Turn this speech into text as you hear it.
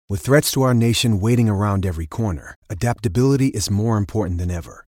With threats to our nation waiting around every corner, adaptability is more important than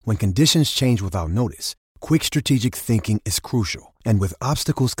ever. When conditions change without notice, quick strategic thinking is crucial. And with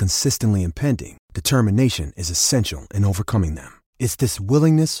obstacles consistently impending, determination is essential in overcoming them. It's this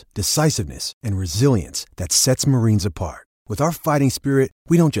willingness, decisiveness, and resilience that sets Marines apart. With our fighting spirit,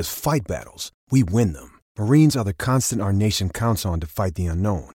 we don't just fight battles, we win them. Marines are the constant our nation counts on to fight the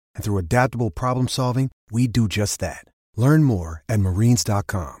unknown. And through adaptable problem solving, we do just that. Learn more at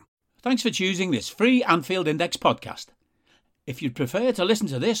marines.com. Thanks for choosing this free Anfield Index podcast. If you'd prefer to listen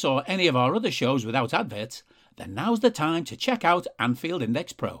to this or any of our other shows without adverts, then now's the time to check out Anfield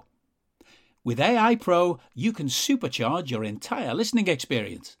Index Pro. With AI Pro, you can supercharge your entire listening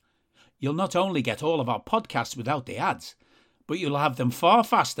experience. You'll not only get all of our podcasts without the ads, but you'll have them far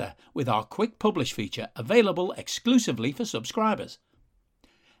faster with our Quick Publish feature available exclusively for subscribers.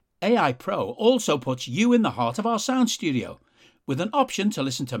 AI Pro also puts you in the heart of our sound studio, with an option to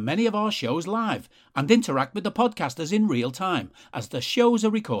listen to many of our shows live and interact with the podcasters in real time as the shows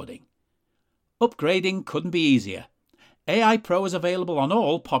are recording. Upgrading couldn't be easier. AI Pro is available on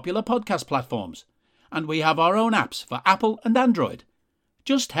all popular podcast platforms, and we have our own apps for Apple and Android.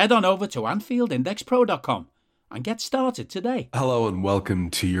 Just head on over to AnfieldIndexPro.com and get started today. Hello and welcome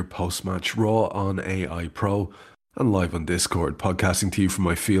to your post-match Raw on AI Pro and live on Discord, podcasting to you from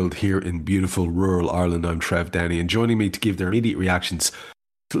my field here in beautiful rural Ireland. I'm Trev Downey, and joining me to give their immediate reactions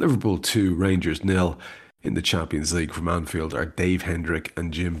to Liverpool 2, Rangers 0 in the Champions League from Anfield are Dave Hendrick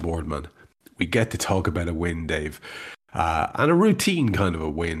and Jim Boardman. We get to talk about a win, Dave, and a routine kind of a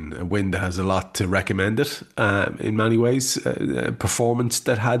win that has a lot to recommend it in many ways, a performance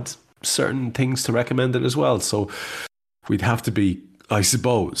that had certain things to recommend it as well. So we'd have to be, I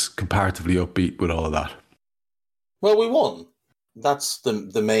suppose, comparatively upbeat with all of that. Well, we won. That's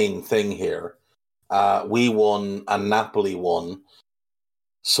the main thing here. We won and Napoli won.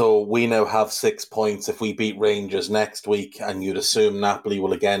 So we now have 6 points if we beat Rangers next week, and you'd assume Napoli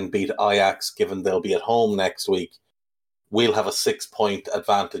will again beat Ajax, given they'll be at home next week. We'll have a 6-point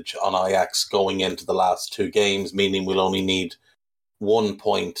advantage on Ajax going into the last two games, meaning we'll only need 1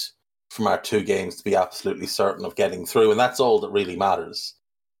 point from our two games to be absolutely certain of getting through, and that's all that really matters.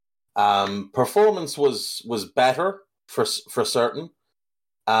 Performance was better for certain.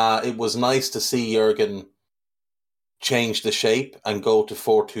 It was nice to see Jurgen change the shape and go to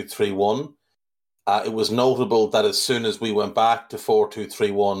 4-2-3-1. It was notable that as soon as we went back to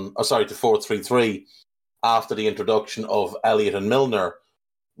 4-3-3 after the introduction of Elliott and Milner,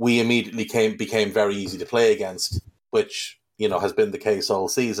 we immediately became very easy to play against, which has been the case all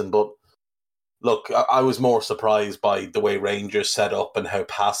season. But look, I was more surprised by the way Rangers set up and how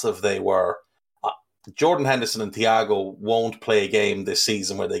passive they were. Jordan Henderson and Thiago won't play a game this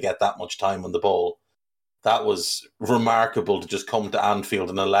season where they get that much time on the ball. That was remarkable to just come to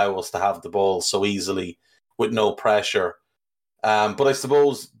Anfield and allow us to have the ball so easily with no pressure. But I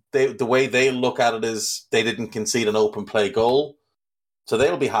suppose the way they look at it is they didn't concede an open play goal, so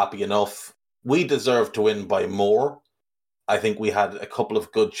they'll be happy enough. We deserve to win by more. I think we had a couple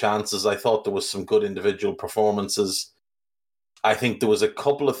of good chances. I thought there was some good individual performances. I think there was a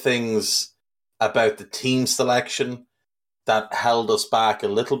couple of things about the team selection that held us back a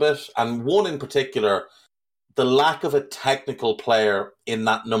little bit. And one in particular, the lack of a technical player in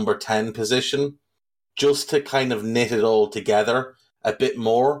that number 10 position, just to kind of knit it all together a bit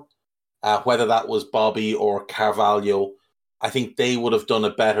more, whether that was Bobby or Carvalho. I think they would have done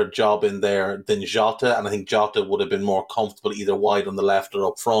a better job in there than Jota, and I think Jota would have been more comfortable either wide on the left or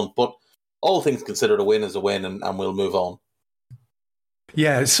up front. But all things considered, a win is a win, and we'll move on.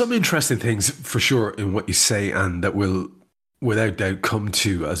 Yeah, some interesting things for sure in what you say, and that will without doubt come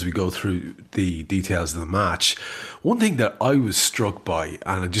to as we go through the details of the match. One thing that I was struck by,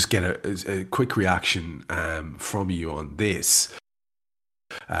 and I just get a quick reaction from you on this.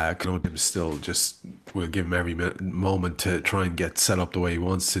 Him still just, we'll give him every moment to try and get set up the way he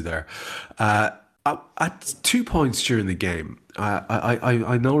wants to there. At 2 points during the game,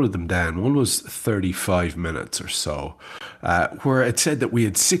 I noted them down. One was 35 minutes or so, where it said that we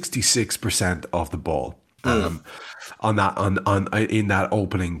had 66% of the ball in that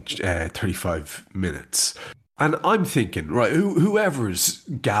opening 35 minutes. And I'm thinking, right, whoever's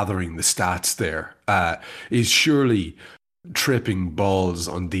gathering the stats there is surely tripping balls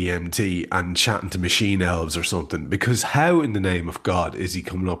on DMT and chatting to machine elves or something, because how in the name of God is he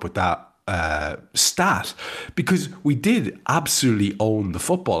coming up with that stat? Because we did absolutely own the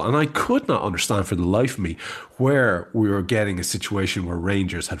football, and I could not understand for the life of me where we were getting a situation where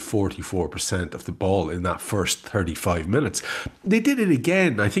Rangers had 44% of the ball in that first 35 minutes. They did it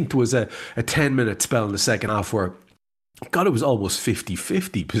again. I think there was a 10-minute spell in the second half where God, it was almost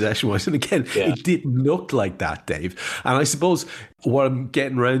 50-50 possession-wise. And again, it didn't look like that, Dave. And I suppose what I'm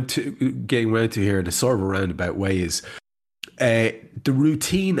getting around to here in a sort of a roundabout way is the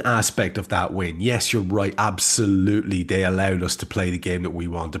routine aspect of that win. Yes, you're right. Absolutely. They allowed us to play the game that we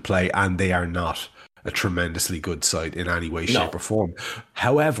want to play, and they are not a tremendously good side in any way, shape, or form.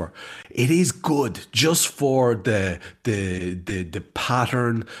 However, it is good just for the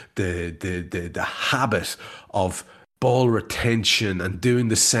pattern, the habit of ball retention and doing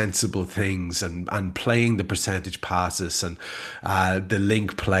the sensible things and playing the percentage passes and the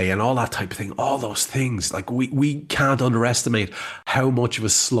link play and all that type of thing. All those things, like we can't underestimate how much of a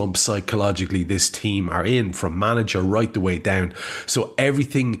slump psychologically this team are in, from manager right the way down. So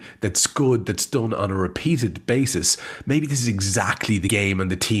everything that's good, that's done on a repeated basis, maybe this is exactly the game and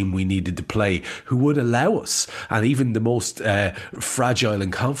the team we needed to play, who would allow us, and even the most fragile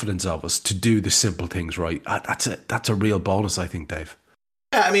in confidence of us, to do the simple things right. That's a real bonus, I think, Dave.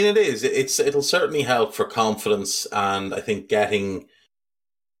 Yeah, I mean, it is. It'll certainly help for confidence, and I think getting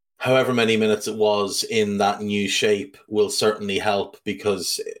however many minutes it was in that new shape will certainly help,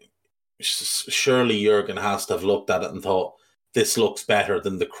 because surely Jurgen has to have looked at it and thought, this looks better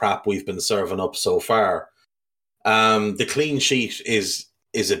than the crap we've been serving up so far. The clean sheet is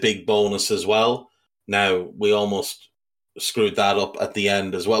a big bonus as well. Now, we almost screwed that up at the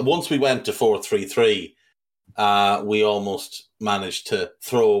end as well. Once we went to 4-3-3, we almost managed to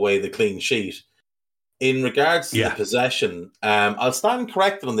throw away the clean sheet. In regards to the possession, I'll stand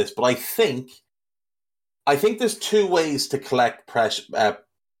corrected on this, but I think there's two ways to collect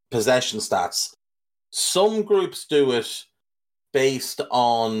possession stats. Some groups do it based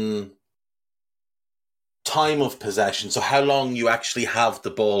on time of possession, so how long you actually have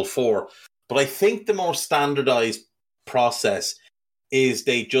the ball for. But I think the more standardized process is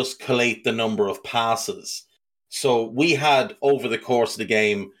they just collate the number of passes. So we had, over the course of the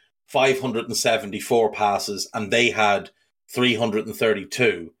game, 574 passes, and they had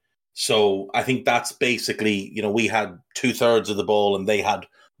 332. So I think that's basically, we had 2/3 of the ball and they had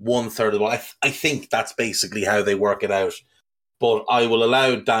 1/3 of the ball. I think that's basically how they work it out. But I will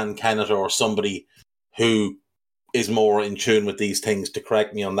allow Dan Kennett or somebody who is more in tune with these things to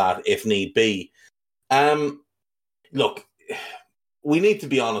correct me on that if need be. Look, we need to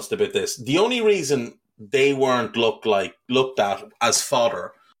be honest about this. The only reason they weren't looked at as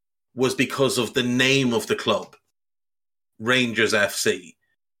fodder was because of the name of the club, Rangers FC.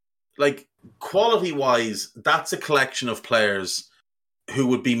 Like, quality-wise, that's a collection of players who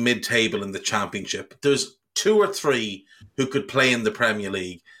would be mid-table in the Championship. There's 2 or 3 who could play in the Premier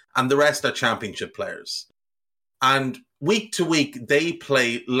League, and the rest are Championship players. And week to week, they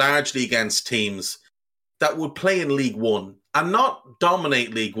play largely against teams that would play in League One and not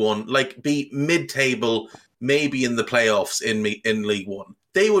dominate League One, like be mid-table, maybe in the playoffs in League One.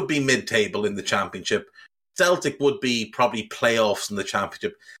 They would be mid-table in the Championship. Celtic would be probably playoffs in the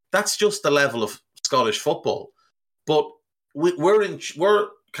Championship. That's just the level of Scottish football. But we're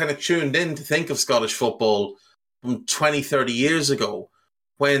kind of tuned in to think of Scottish football from 20, 30 years ago,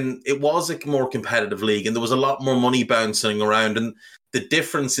 when it was a more competitive league and there was a lot more money bouncing around, and the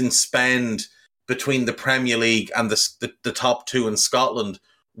difference in spend between the Premier League and the top 2 in Scotland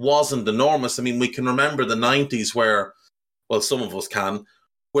wasn't enormous. I mean, we can remember the 90s where, well, some of us can,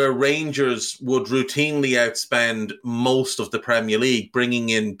 where Rangers would routinely outspend most of the Premier League, bringing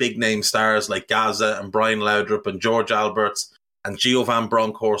in big-name stars like Gaza and Brian Laudrup and George Alberts and Gio Van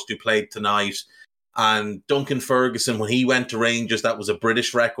Bronckhorst, who played tonight, and Duncan Ferguson. When he went to Rangers, that was a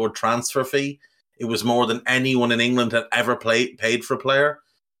British record transfer fee. It was more than anyone in England had ever paid for a player.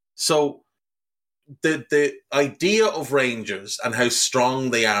 So the idea of Rangers and how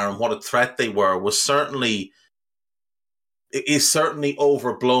strong they are and what a threat they were is certainly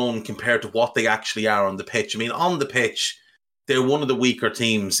overblown compared to what they actually are on the pitch. I mean, on the pitch, they're one of the weaker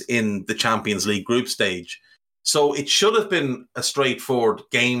teams in the Champions League group stage. So it should have been a straightforward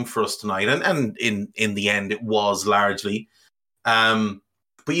game for us tonight. And in the end, it was largely.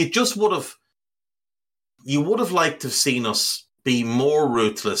 But you would have liked to have seen us be more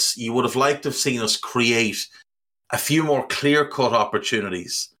ruthless. You would have liked to have seen us create a few more clear-cut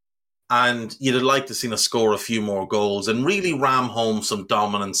opportunities. And you'd have liked to have seen us score a few more goals and really ram home some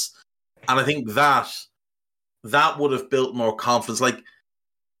dominance. And I think that would have built more confidence. Like,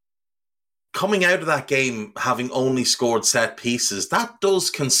 coming out of that game, having only scored set pieces, that does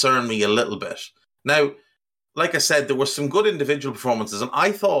concern me a little bit. Now, like I said, there were some good individual performances, and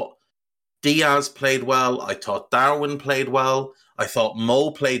I thought Diaz played well. I thought Darwin played well. I thought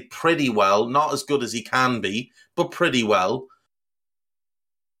Mo played pretty well. Not as good as he can be, but pretty well.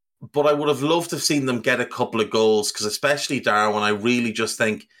 but I would have loved to have seen them get a couple of goals, because especially Darwin, I really just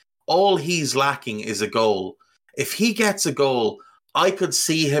think all he's lacking is a goal. If he gets a goal, I could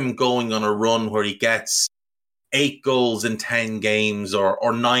see him going on a run where he gets 8 goals in 10 games or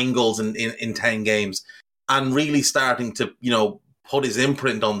 9 goals in 10 games, and really starting to, put his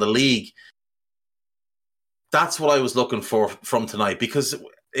imprint on the league. That's what I was looking for from tonight, because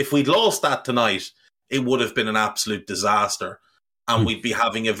if we'd lost that tonight, it would have been an absolute disaster. And we'd be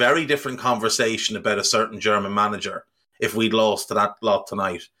having a very different conversation about a certain German manager if we'd lost to that lot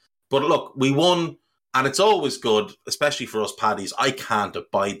tonight. But look, we won, and it's always good, especially for us Paddies. I can't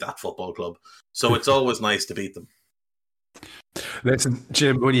abide that football club, so it's always nice to beat them. Listen,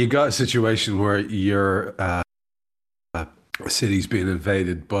 Jim, when you got a situation where your city's being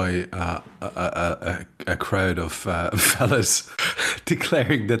invaded by a crowd of fellas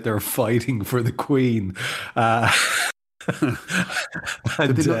declaring that they're fighting for the Queen,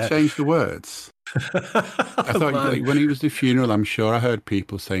 did they not change the words? I thought when he was at the funeral, I'm sure I heard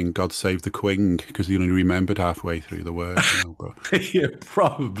people saying "God save the Queen" because he only remembered halfway through the words. Yeah,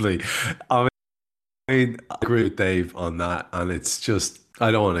 probably. I mean, I agree with Dave on that, and it's just I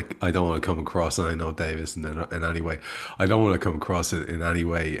don't want to come across, and I know Dave isn't in any way. I don't want to come across in any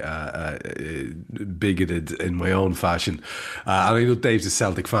way bigoted in my own fashion. And I know Dave's a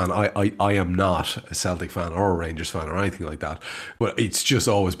Celtic fan. I am not a Celtic fan or a Rangers fan or anything like that. But it's just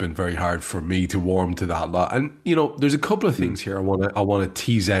always been very hard for me to warm to that lot. And there's a couple of things here I want to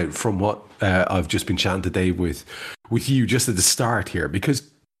tease out from what I've just been chatting to Dave with you just at the start here,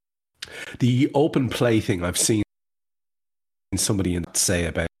 because the open play thing I've seen somebody say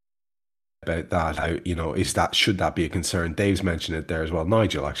about that, how should that be a concern? Dave's mentioned it there as well.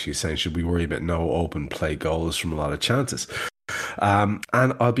 Nigel actually saying, should we worry about no open play goals from a lot of chances? And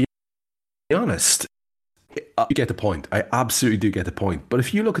I'll be honest, I get the point. I absolutely do get the point. But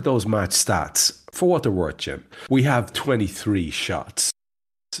if you look at those match stats, for what they're worth, Jim, we have 23 shots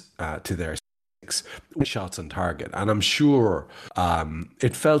to their 6 shots on target, and I'm sure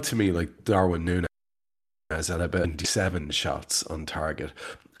it felt to me like Darwin Núñez at about 27 shots on target,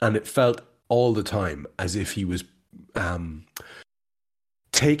 and it felt all the time as if he was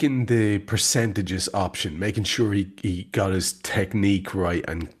taking the percentages option, making sure he got his technique right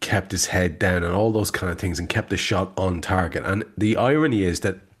and kept his head down and all those kind of things and kept the shot on target. And the irony is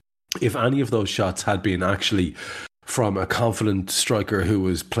that if any of those shots had been actually from a confident striker who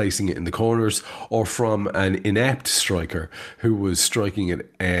was placing it in the corners, or from an inept striker who was striking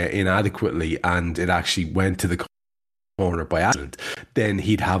it inadequately and it actually went to the corner by accident, then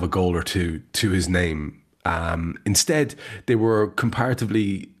he'd have a goal or two to his name. Instead, they were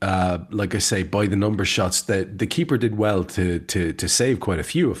comparatively, like I say, by the number shots that the keeper did well to save quite a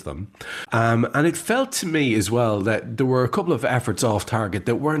few of them. And it felt to me as well that there were a couple of efforts off target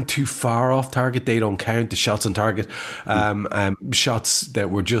that weren't too far off target. They don't count the shots on target. Shots that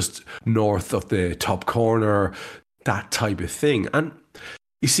were just north of the top corner, that type of thing. And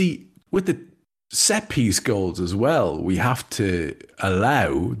you see, with the set piece goals as well, we have to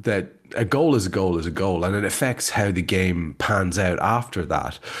allow that a goal is a goal is a goal, and it affects how the game pans out after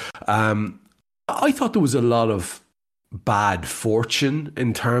that. I thought there was a lot of bad fortune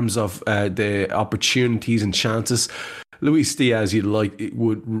in terms of the opportunities and chances. Luis Diaz,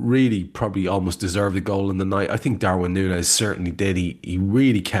 would really probably almost deserve the goal in the night. I think Darwin Núñez certainly did. He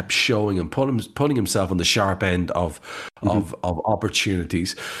really kept showing and putting himself on the sharp end of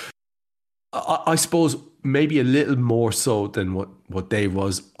opportunities. I suppose maybe a little more so than what Dave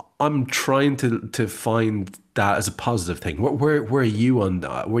was. I'm trying to find that as a positive thing. Where are you on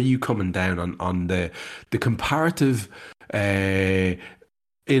that? Where are you coming down on the comparative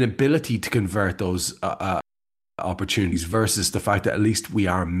inability to convert those opportunities versus the fact that at least we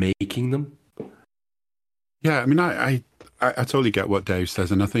are making them? Yeah, I mean, I totally get what Dave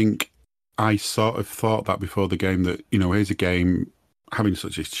says, and I think I sort of thought that before the game, that, here's a game having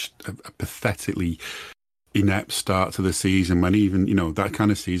such a pathetically inept start to the season, when even, that kind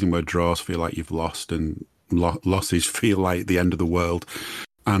of season where draws feel like you've lost and losses feel like the end of the world,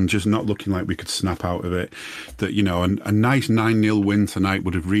 and just not looking like we could snap out of it, that, a nice 9-0 win tonight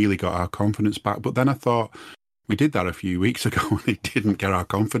would have really got our confidence back. But then I thought, we did that a few weeks ago and it didn't get our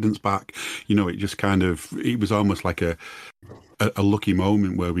confidence back. It just it was almost like a lucky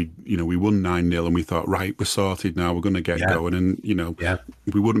moment where we won 9-0 and we thought, right, we're sorted now, we're going to get going. And,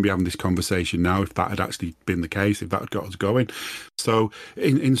 we wouldn't be having this conversation now if that had actually been the case, if that had got us going. So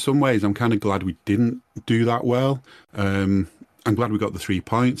in some ways, I'm kind of glad we didn't do that well. I'm glad we got the 3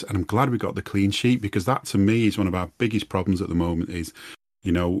 points, and I'm glad we got the clean sheet, because that to me is one of our biggest problems at the moment is,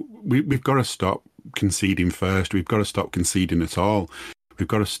 we've got to stop conceding first. We've got to stop conceding at all. We've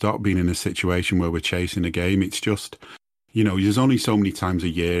got to stop being in a situation where we're chasing a game. It's just, there's only so many times a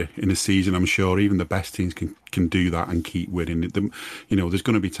year in a season. I'm sure even the best teams can do that and keep winning. There's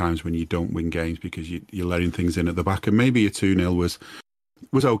going to be times when you don't win games because you're letting things in at the back. And maybe a 2-0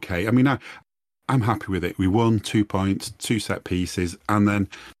 was okay. I mean, I'm happy with it. We won 2 points, 2 set pieces. And then,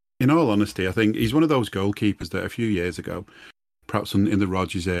 in all honesty, I think he's one of those goalkeepers that a few years ago, perhaps in the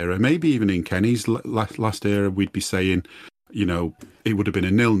Rodgers era, maybe even in Kenny's last era, we'd be saying, it would have been a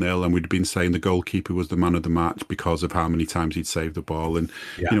 0-0 and we'd have been saying the goalkeeper was the man of the match because of how many times he'd saved the ball. And,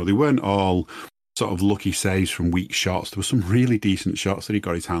 they weren't all sort of lucky saves from weak shots. There were some really decent shots that he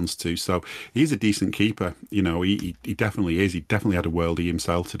got his hands to. So he's a decent keeper. He definitely is. He definitely had a worldie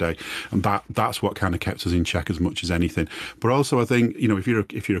himself today. And that's what kind of kept us in check as much as anything. But also I think, if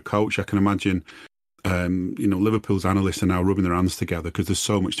you're a coach, I can imagine, Liverpool's analysts are now rubbing their hands together because there's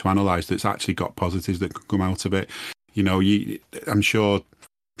so much to analyse that's actually got positives that could come out of it. I'm sure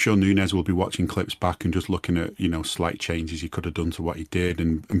Núñez will be watching clips back and just looking at, slight changes he could have done to what he did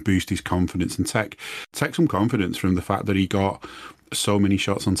and boost his confidence and take some confidence from the fact that he got so many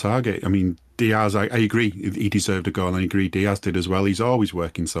shots on target. I mean, Diaz, I agree, he deserved a goal, and I agree Diaz did as well. He's always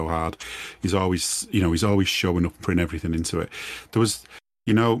working so hard. He's always showing up, putting everything into it. There was,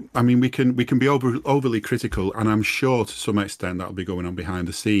 we can be overly critical, and I'm sure to some extent that'll be going on behind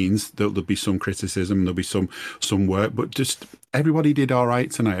the scenes. There'll be some criticism, there'll be some work, but just everybody did all right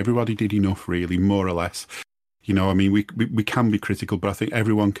tonight. Everybody did enough, really, more or less. We can be critical, but I think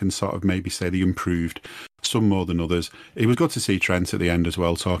everyone can sort of maybe say they improved, some more than others. It was good to see Trent at the end as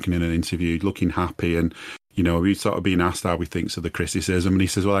well, talking in an interview, looking happy, and he's sort of being asked how he thinks of the criticism, and he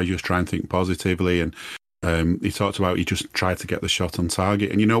says, well, I just try and think positively, and he talked about he just tried to get the shot on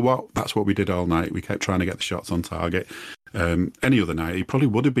target. And you know what? That's what we did all night. We kept trying to get the shots on target. Any other night, it probably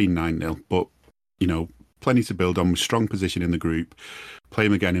would have been 9-0. But, plenty to build on. Strong position in the group. Play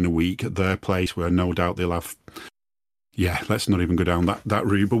them again in a week at their place where no doubt they'll have... Yeah, let's not even go down that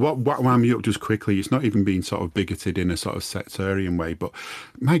route. But what wound me up just quickly, it's not even being sort of bigoted in a sort of sectarian way. But,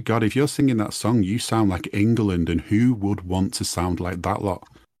 my God, if you're singing that song, you sound like England. And who would want to sound like that lot?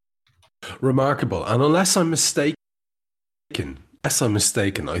 Remarkable. And unless I'm mistaken, I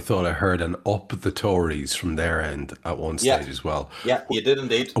thought I heard an up the Tories from their end at one stage as well. Yeah, you did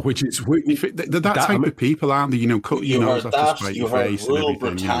indeed. Which is that type of people, aren't they? Cut your nose off to spite your face. You heard Rule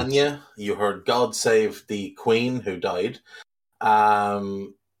Britannia. You heard God Save the Queen who died.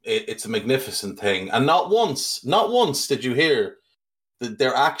 It's a magnificent thing. And not once did you hear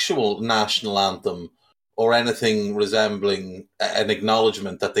their actual national anthem or anything resembling an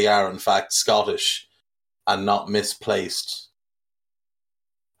acknowledgement that they are, in fact, Scottish and not misplaced.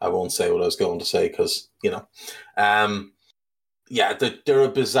 I won't say what I was going to say because, they're a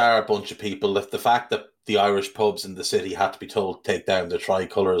bizarre bunch of people. If the fact that the Irish pubs in the city had to be told to take down their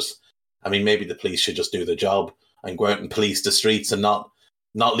tricolours, I mean, maybe the police should just do their job and go out and police the streets and not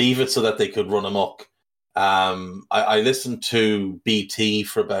leave it so that they could run amok. I listened to BT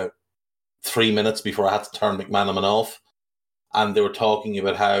for about 3 minutes before I had to turn McManaman off, and they were talking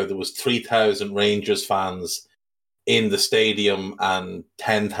about how there was 3,000 Rangers fans in the stadium and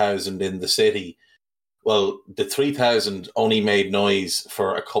 10,000 in the city. Well, the 3,000 only made noise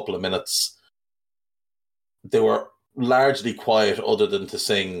for a couple of minutes. They were largely quiet other than to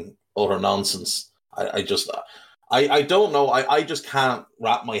sing utter nonsense. I don't know. I just can't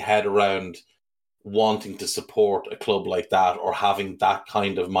wrap my head around wanting to support a club like that or having that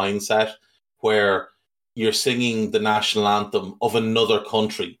kind of mindset where you're singing the national anthem of another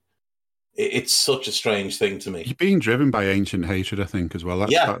country. It's such a strange thing to me. You're being driven by ancient hatred, I think, as well.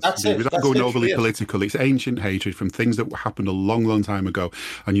 That's it. Without going overly political, it's ancient hatred from things that happened a long, long time ago,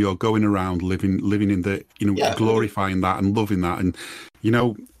 and you're going around living in the, glorifying that and loving that, and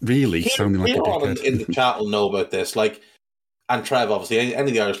really sounding like a dickhead. In the chat will know about this, and Trev, obviously, any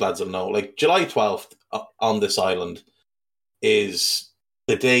of the Irish lads will know. July 12th on this island is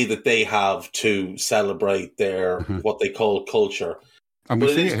the day that they have to celebrate their what they call culture. And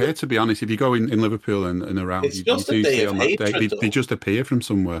we see it here, to be honest. If you go in Liverpool and around, it's just a day of hatred. They just appear from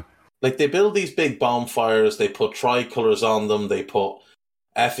somewhere. They build these big bonfires, they put tricolours on them, they put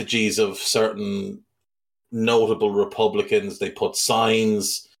effigies of certain notable Republicans, they put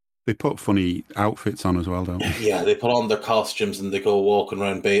signs. They put funny outfits on as well, don't they? Yeah, they put on their costumes and they go walking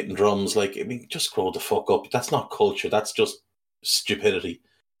around baiting drums. Just grow the fuck up. That's not culture, that's just stupidity.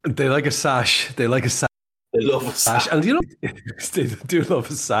 They like a sash. They love a sash. And they do love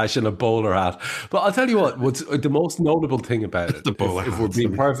a sash and a bowler hat. But I'll tell you what's the most notable thing about it, the bowler if we're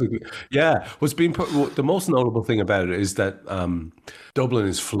being perfectly... Yeah, the most notable thing about it is that Dublin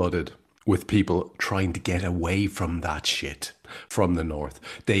is flooded. with people trying to get away from that shit from the north.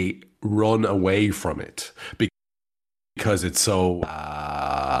 They run away from it because it's so,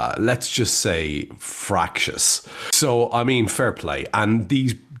 let's just say, fractious. So, I mean, fair play. And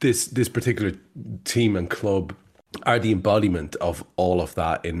this particular team and club are the embodiment of all of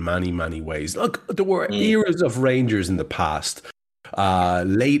that in many, many ways. Look, there were eras of Rangers in the past.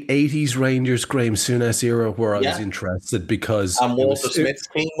 Late 80s Rangers, Graham Souness era, where I was interested because Walter Smith's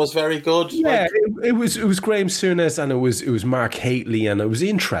team was very good. Yeah, it was Graham Souness and it was Mark Hateley, and I was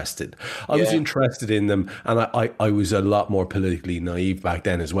interested. I was interested in them, and I was a lot more politically naive back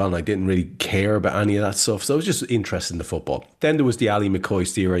then as well, and I didn't really care about any of that stuff. So I was just interested in the football. Then there was the Ali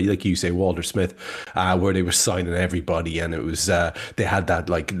McCoist era, like you say, Walter Smith, where they were signing everybody, and it was they had that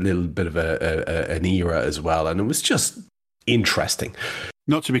like little bit of an era as well, and it was just interesting.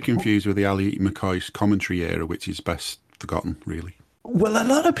 Not to be confused with the Ali McCoy's commentary era, which is best forgotten, really. Well, a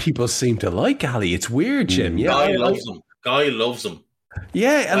lot of people seem to like Ali. It's weird, Jim. Yeah, Guy loves him.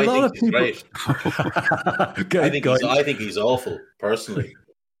 Yeah, a lot of people. Great. I think he's awful, personally.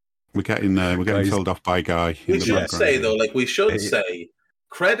 We're getting told off by Guy. We should say though, say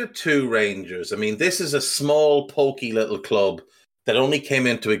credit to Rangers. I mean, this is a small, pokey little club that only came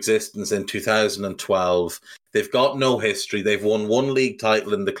into existence in 2012. They've got no history. They've won one league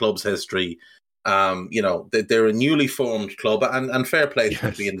title in the club's history. They're a newly formed club, and fair play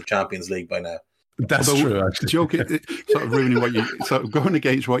to be in the Champions League by now. That's true, actually. Joking, sort of ruining what you, sort of going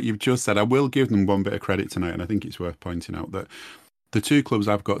against what you've just said. I will give them one bit of credit tonight, and I think it's worth pointing out that the two clubs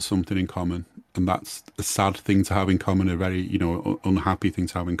have got something in common, and that's a sad thing to have in common, a very unhappy thing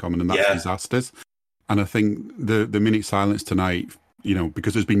to have in common, and that's disasters. And I think the minute silence tonight,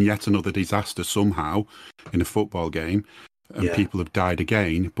 because there's been yet another disaster somehow in a football game, and people have died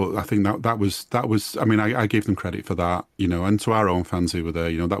again. But I think that was. I mean, I give them credit for that, and to our own fans who were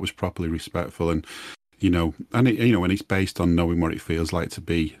there, that was properly respectful, and and it's based on knowing what it feels like to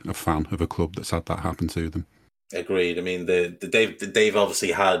be a fan of a club that's had that happen to them. Agreed. I mean, they've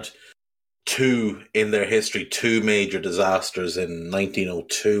obviously had two major disasters in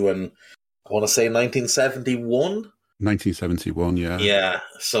 1902 and I want to say 1971. 1971, yeah. Yeah.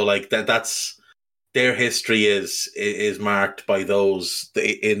 So like that's their history is marked by those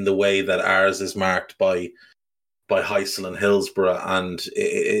in the way that ours is marked by Heysel and Hillsborough, and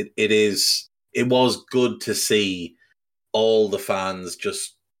it was good to see all the fans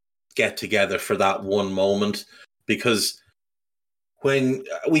just get together for that one moment, because when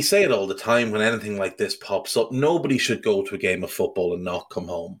we say it all the time, when anything like this pops up, nobody should go to a game of football and not come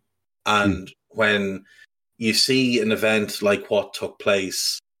home. And when you see an event like what took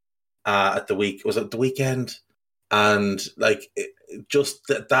place at the weekend, and like just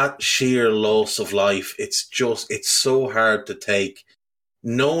that sheer loss of life, it's so hard to take,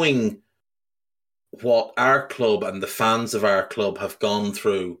 knowing what our club and the fans of our club have gone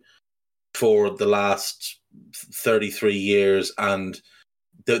through for the last 33 years, and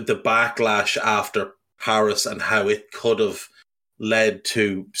the backlash after Paris and how it could have led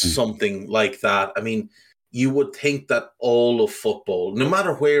to something like that. I mean, you would think that all of football, no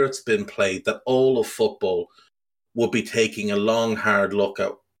matter where it's been played, that all of football would be taking a long, hard look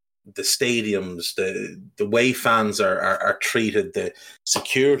at the stadiums, the way fans are treated, the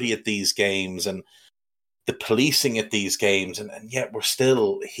security at these games, and the policing at these games. And yet we're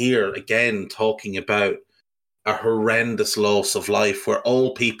still here again talking about a horrendous loss of life where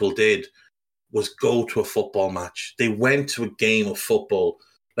all people did was go to a football match. They went to a game of football.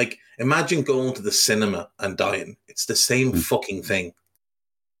 Like, imagine going to the cinema and dying. It's the same fucking thing.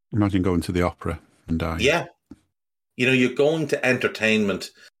 Imagine going to the opera and dying. Yeah. You're going to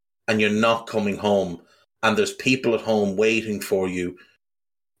entertainment and you're not coming home, and there's people at home waiting for you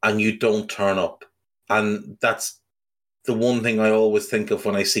and you don't turn up. And that's the one thing I always think of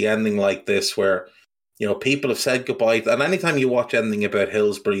when I see anything like this, where people have said goodbye. And anytime you watch anything about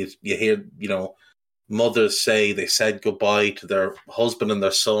Hillsborough, you hear, mothers say they said goodbye to their husband and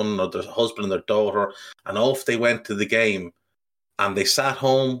their son, or their husband and their daughter, and off they went to the game, and they sat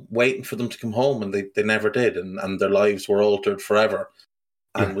home waiting for them to come home, and they never did, and their lives were altered forever.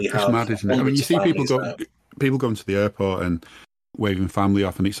 And we have, mad, isn't it? I mean, you see people going to the airport and waving family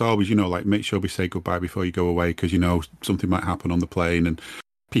off, and it's always, like, make sure we say goodbye before you go away, because something might happen on the plane, and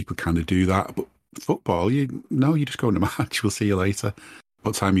people kind of do that. But football, you just go on the match. We'll see you later.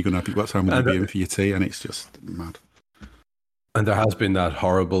 What time are you going to? What time will you be in for your tea? And it's just mad. And there has been that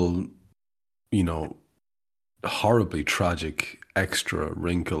horrible, horribly tragic extra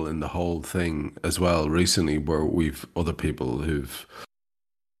wrinkle in the whole thing as well recently, where we've other people who've,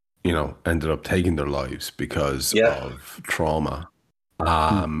 ended up taking their lives because of trauma.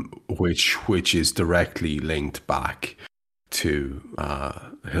 which is directly linked back to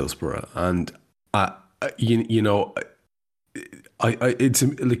Hillsborough. And you know, it's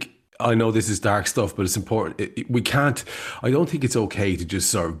like, I know this is dark stuff, but it's important. We can't. I don't think it's okay to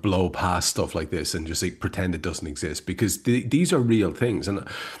just sort of blow past stuff like this and just like pretend it doesn't exist, because these are real things. And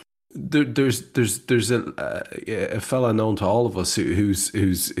there's a fella known to all of us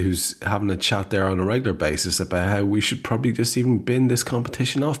who's having a chat there on a regular basis about how we should probably just even bin this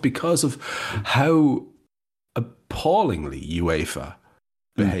competition off because of how appallingly UEFA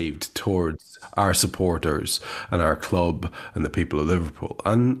behaved towards our supporters and our club and the people of Liverpool.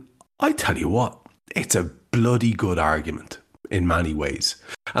 And I tell you what, it's a bloody good argument in many ways.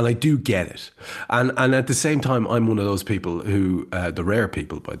 And I do get it. And at the same time, I'm one of those people who, the rare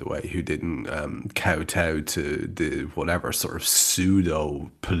people, by the way, who didn't kowtow to the whatever sort of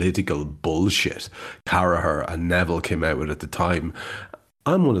pseudo political bullshit Carragher and Neville came out with at the time.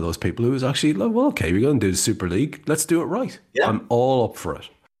 I'm one of those people who was actually like, well, okay, we're going to do the Super League. Let's do it right. Yeah. I'm all up for it.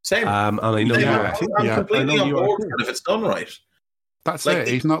 Same. And I know I'm completely on board for it if it's done right. That's like, it.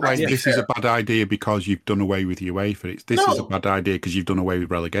 It's not like this is a bad idea because you've done away with UEFA. This is a bad idea because you've done away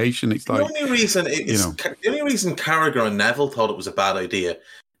with relegation. It's like the only reason Carragher and Neville thought it was a bad idea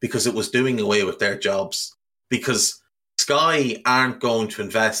because it was doing away with their jobs. Because Sky aren't going to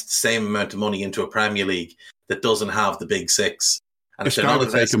invest the same amount of money into a Premier League that doesn't have the big six. And if Sky were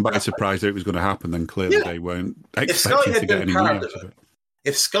taken by surprise that it was going to happen, then clearly they weren't expecting to get any money out of it.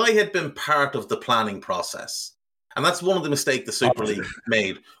 If Sky had been part of the planning process, and that's one of the mistakes the Super League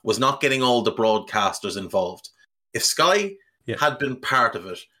made, was not getting all the broadcasters involved. If Sky had been part of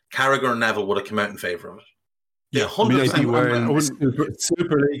it, Carragher and Neville would have come out in favour of it. Yeah, 100%.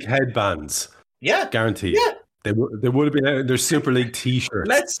 Super League headbands. Yeah, guaranteed. Yeah, they would have been out in their Super League T-shirts.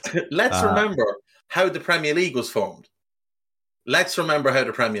 Let's remember how the Premier League was formed.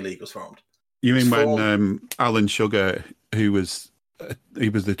 You mean when Alan Sugar, who wasn't he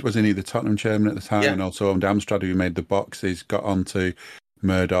the Tottenham chairman at the time, and also owned Amstrad, who made the boxes, got onto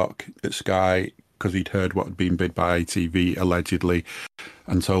Murdoch at Sky because he'd heard what had been bid by ITV allegedly,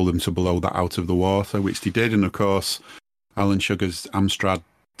 and told them to blow that out of the water, which they did. And of course, Alan Sugar's Amstrad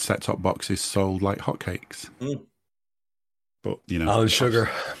set-top boxes sold like hotcakes. But Alan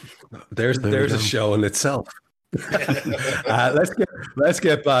Sugar, there's a show in itself. Let's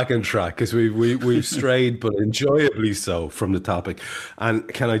get back on track, because we've strayed, but enjoyably so, from the topic. And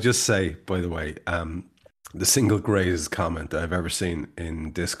can I just say, by the way, the single greatest comment that I've ever seen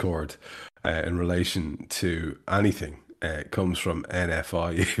in Discord in relation to anything comes from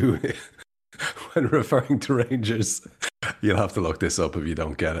NFI, who, when referring to Rangers, you'll have to look this up if you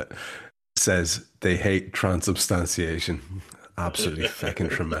don't get it, says they hate transubstantiation. Absolutely fucking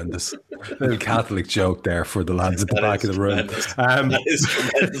tremendous. Little Catholic joke there for the lads at the back of the room. That is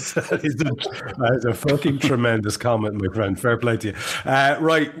tremendous. That is a fucking tremendous comment, my friend. Fair play to you.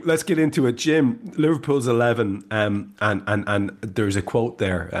 Right, let's get into it. Jim, Liverpool's 11, and there's a quote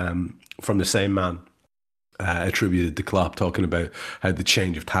there from the same man, attributed to Klopp, talking about how the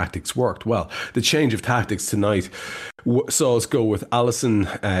change of tactics worked. Well, the change of tactics tonight saw us go with Alisson,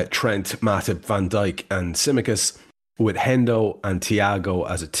 Trent, Matip, Van Dijk and Tsimikas, with Hendo and Thiago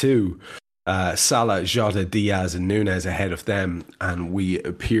as a 2, Salah, Jota, Diaz and Nunez ahead of them, and we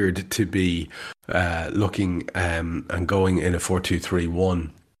appeared to be looking and going in a 4-2-3-1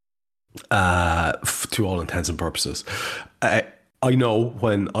 to all intents and purposes. I know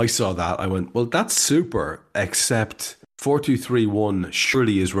when I saw that, I went, well, that's super, except 4-2-3-1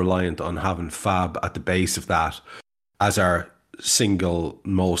 surely is reliant on having Fab at the base of that as our single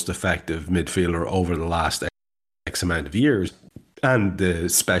most effective midfielder over the last X amount of years, and the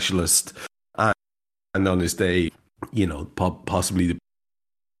specialist, and on his day, possibly the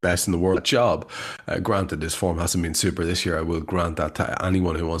best in the world job. Granted, his form hasn't been super this year. I will grant that to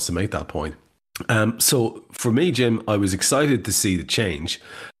anyone who wants to make that point. So for me, Jim, I was excited to see the change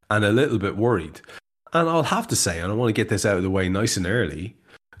and a little bit worried. And I'll have to say, and I want to get this out of the way nice and early,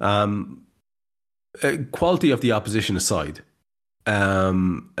 quality of the opposition aside,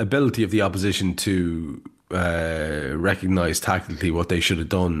 ability of the opposition to recognise tactically what they should have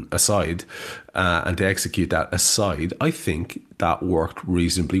done aside, and to execute that aside, I think that worked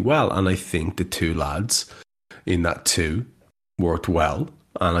reasonably well. And I think the two lads in that 2 worked well.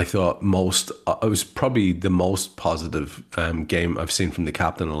 And I thought it was probably the most positive game I've seen from the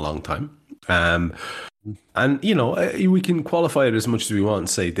captain in a long time. And we can qualify it as much as we want and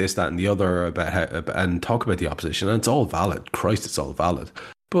say this, that and the other and talk about the opposition, and it's all valid. Christ, it's all valid.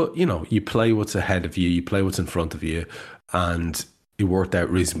 But, you play what's ahead of you, you play what's in front of you, and it worked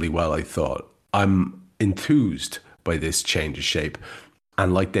out reasonably well, I thought. I'm enthused by this change of shape.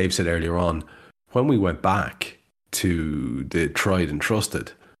 And like Dave said earlier on, when we went back to the tried and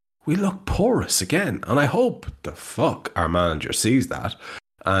trusted, we look porous again. And I hope the fuck our manager sees that.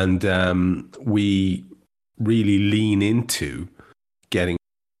 And we really lean into getting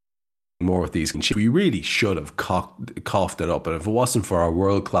more of these. We really should have coughed it up. And if it wasn't for our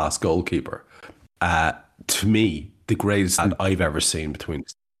world-class goalkeeper, to me, the greatest I've ever seen between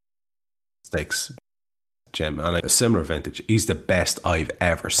sticks, Jim, and a similar vintage, he's the best I've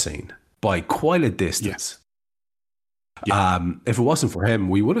ever seen by quite a distance. Yeah. If it wasn't for him,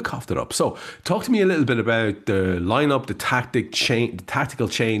 we would have coughed it up. So talk to me a little bit about the lineup, the tactical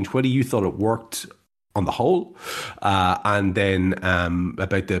change, whether you thought it worked on the whole, and then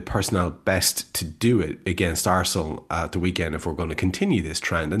about the personnel best to do it against Arsenal at the weekend if we're going to continue this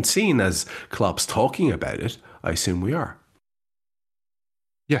trend. And seeing as Klopp's talking about it, I assume we are.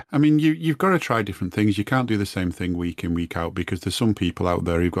 Yeah, I mean, you've got to try different things. You can't do the same thing week in, week out, because there's some people out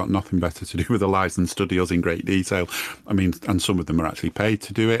there who've got nothing better to do with their lives than study us in great detail. I mean, and some of them are actually paid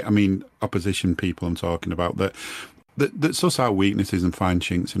to do it. I mean, opposition people I'm talking about that suss out weaknesses and find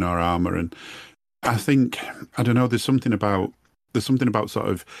chinks in our armour. And I think, I don't know, there's something about sort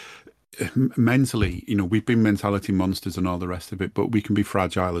of mentally, you know, we've been mentality monsters and all the rest of it, but we can be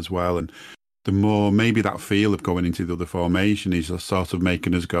fragile as well. And the more, maybe that feel of going into the other formation is sort of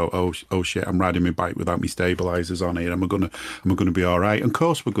making us go, oh shit, I'm riding my bike without my stabilisers on it. Am I gonna be all right? And of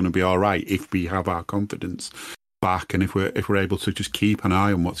course we're going to be all right if we have our confidence back and if we're able to just keep an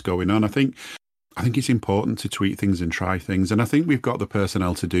eye on what's going on. I think it's important to tweak things and try things, and I think we've got the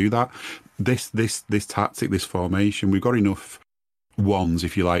personnel to do that. This tactic, this formation, we've got enough ones,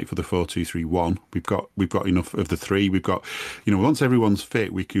 if you like, for the 4-2-3-1. We've got enough of the three. We've got, you know, once everyone's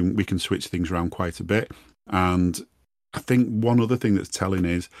fit, we can switch things around quite a bit. And I think one other thing that's telling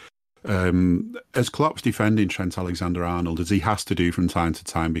is, as Klopp's defending Trent Alexander-Arnold, as he has to do from time to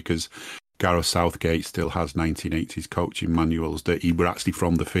time, because Gareth Southgate still has 1980s coaching manuals that were actually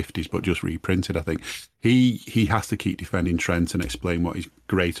from the 50s but just reprinted, I think. He has to keep defending Trent and explain what his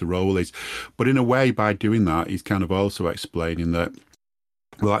greater role is. But in a way, by doing that, he's kind of also explaining that,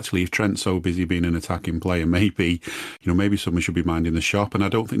 well, actually, if Trent's so busy being an attacking player, maybe someone should be minding the shop. And I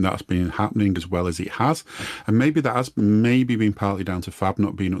don't think that's been happening as well as it has. And maybe that has been partly down to Fab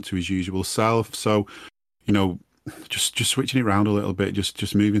not being up to his usual self. So, you know, just switching it around a little bit,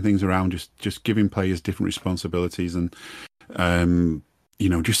 just moving things around, just giving players different responsibilities, and you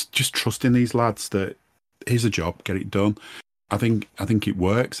know, just trusting these lads that here's a job, get it done. I think it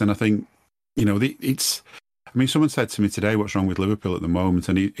works, and I think, you know, it's. I mean, someone said to me today, "What's wrong with Liverpool at the moment?"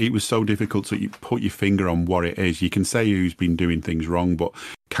 And it was so difficult to put your finger on what it is. You can say who's been doing things wrong, but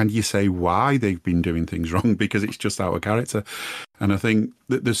can you say why they've been doing things wrong? Because it's just out of character. And I think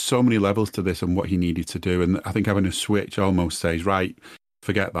that there's so many levels to this and what he needed to do. And I think having a switch almost says, right,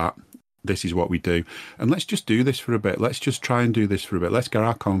 forget that. This is what we do. And let's just do this for a bit. Let's just try and do this for a bit. Let's get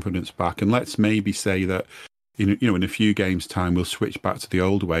our confidence back. And let's maybe say that, you know, in a few games' time, we'll switch back to the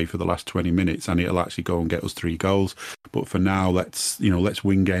old way for the last 20 minutes and it'll actually go and get us 3 goals. But for now, let's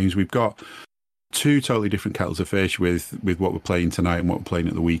win games. We've got 2 totally different kettles of fish with what we're playing tonight and what we're playing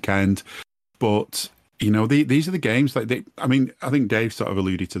at the weekend. But, you know, these are the games. I think Dave sort of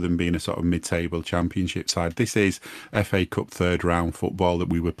alluded to them being a sort of mid-table championship side. This is FA Cup third round football that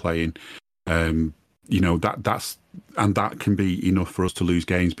we were playing. You know, that can be enough for us to lose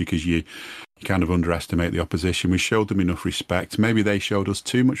games because you kind of underestimate the opposition. We showed them enough respect. Maybe they showed us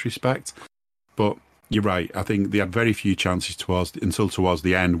too much respect. But you're right. I think they had very few chances until towards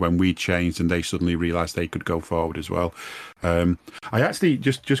the end when we changed and they suddenly realised they could go forward as well. I actually,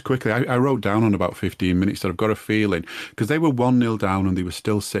 just quickly, I wrote down on about 15 minutes that I've got a feeling, because they were 1-0 down and they were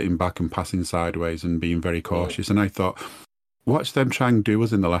still sitting back and passing sideways and being very cautious. And I thought, watch them try and do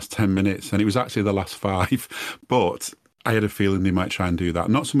us in the last 10 minutes. And it was actually the last 5. But I had a feeling they might try and do that.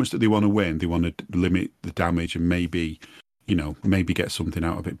 Not so much that they want to win, they want to limit the damage and maybe get something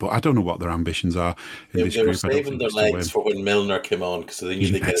out of it. But I don't know what their ambitions are in this group. They were saving their legs for when Milner came on because they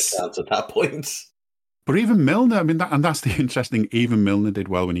knew they'd get a chance at that point. But even Milner, I mean, that's the interesting. Even Milner did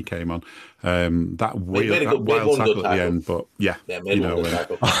well when he came on. That wild tackle at the end, but the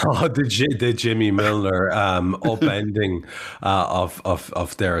Jimmy Milner upending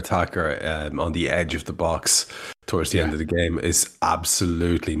of their attacker on the edge of the box towards the end of the game is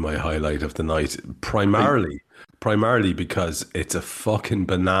absolutely my highlight of the night. Primarily because it's a fucking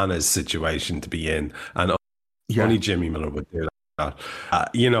bananas situation to be in, and only Jimmy Miller would do that.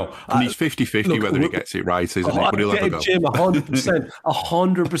 And he's 50-50 whether he gets it right, isn't he? But he'll have a go. Jim, 100%.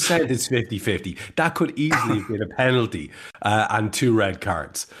 100% it's 50-50. That could easily have been a penalty and 2 red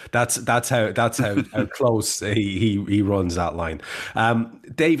cards. That's how close he runs that line.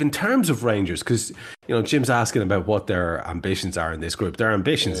 Dave, in terms of Rangers, because Jim's asking about what their ambitions are in this group. Their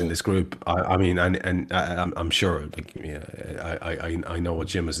ambitions in this group, I mean, and I'm sure, I know what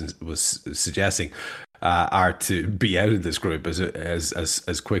Jim was suggesting. Are to be out of this group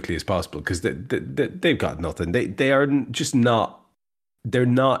as quickly as possible, because they've got nothing. They are just not. They're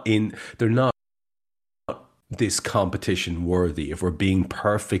not this competition worthy, if we're being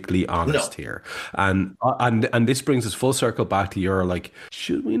perfectly honest here. And this brings us full circle back to your, like,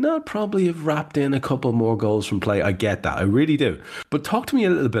 should we not probably have wrapped in a couple more goals from play? I get that, I really do. But talk to me a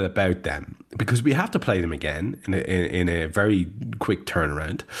little bit about them, because we have to play them again in a very quick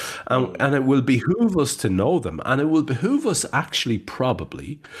turnaround, and it will behoove us to know them, and it will behoove us actually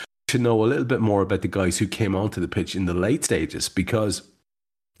probably to know a little bit more about the guys who came onto the pitch in the late stages, because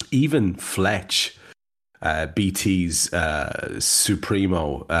even Fletch, BT's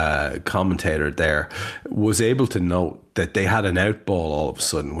supremo commentator there, was able to note that they had an out ball all of a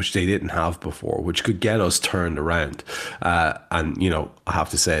sudden, which they didn't have before, which could get us turned around. And I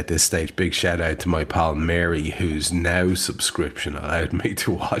have to say at this stage, big shout out to my pal Mary, whose Now subscription allowed me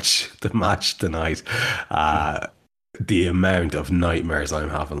to watch the match tonight. The amount of nightmares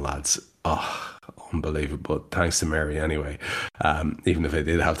I'm having, lads. Unbelievable. Thanks to Mary anyway. Even if I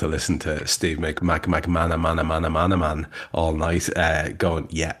did have to listen to Steve McManaman all night, going,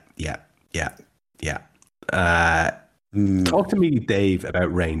 yeah. Talk to me, Dave,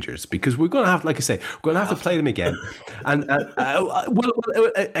 about Rangers, because we're going to have, like I say, we're going to have to play them again. And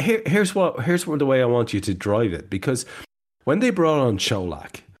here's the way I want you to drive it, because when they brought on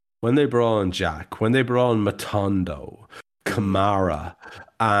Cholak, when they brought on Jack, when they brought on Matondo, Kamara,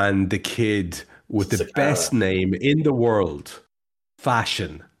 and the kid with the best name in the world,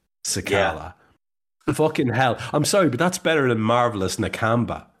 Fashion Sakala. Yeah. Fucking hell. I'm sorry, but that's better than Marvelous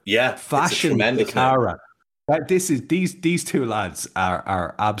Nakamba. Yeah. Fashion Sakara. These two lads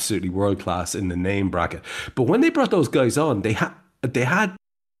are absolutely world class in the name bracket. But when they brought those guys on, they had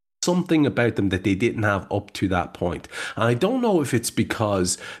something about them that they didn't have up to that point. And I don't know if it's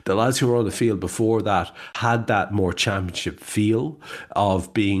because the lads who were on the field before that had that more championship feel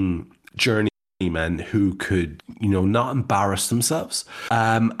of being journeymen who could, not embarrass themselves.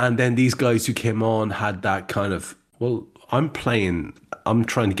 And then these guys who came on had that kind of, well, I'm trying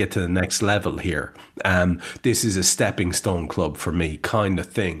to get to the next level here. This is a stepping stone club for me kind of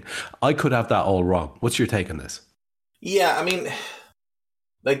thing. I could have that all wrong. What's your take on this? Yeah, I mean,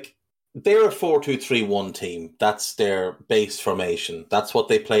 like, they're a 4-2-3-1 team. That's their base formation. That's what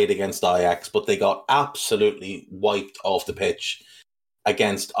they played against Ajax, but they got absolutely wiped off the pitch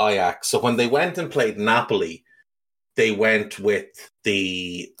against Ajax. So when they went and played Napoli, they went with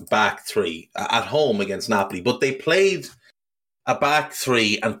the back three at home against Napoli, but they played a back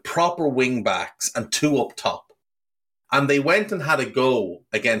three and proper wing backs and 2 up top. And they went and had a go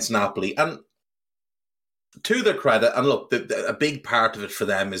against Napoli. And to their credit, and look, a big part of it for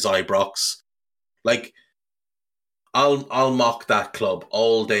them is Ibrox. Like, I'll mock that club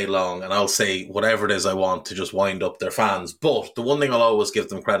all day long, and I'll say whatever it is I want to just wind up their fans. But the one thing I'll always give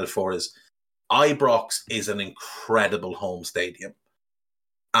them credit for is Ibrox is an incredible home stadium.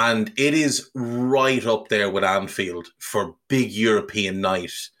 And it is right up there with Anfield for big European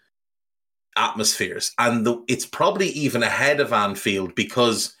night atmospheres. And it's probably even ahead of Anfield,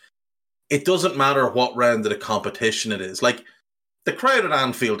 because it doesn't matter what round of the competition it is. Like, the crowd at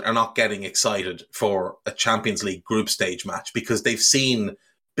Anfield are not getting excited for a Champions League group stage match because they've seen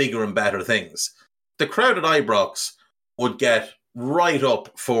bigger and better things. The crowd at Ibrox would get right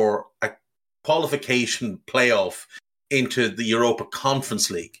up for a qualification playoff into the Europa Conference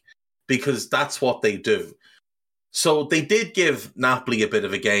League, because that's what they do. So they did give Napoli a bit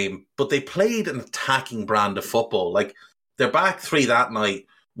of a game, but they played an attacking brand of football. Like, their back three that night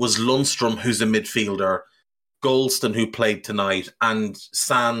was Lundstrom, who's a midfielder, Golston, who played tonight, and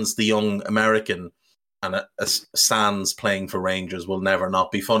Sands, the young American, and Sands playing for Rangers will never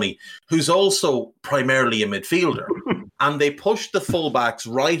not be funny, who's also primarily a midfielder. And they pushed the fullbacks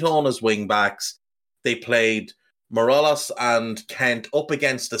right on as wing-backs. They played Morelos and Kent up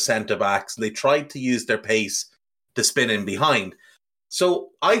against the centre-backs. They tried to use their pace to spin in behind. So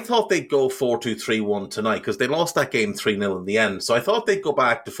I thought they'd go 4-2-3-1 tonight, because they lost that game 3-0 in the end. So I thought they'd go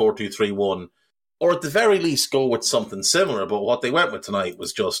back to 4-2-3-1, or at the very least go with something similar. But what they went with tonight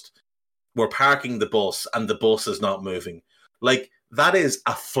was just, we're parking the bus and the bus is not moving. Like, that is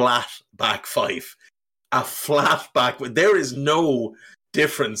a flat back five. a flat back. There is no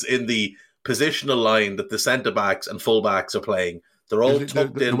difference in the positional line that the centre backs and full backs are playing. They're all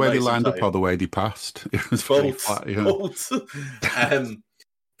tucked in. The way nice they lined and up or the way they passed. It was pretty flat. Yeah. Both.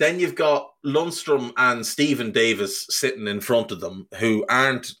 Then you've got Lundstrom and Stephen Davis sitting in front of them, who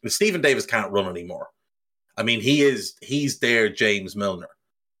aren't. Stephen Davis can't run anymore. I mean, he's their James Milner.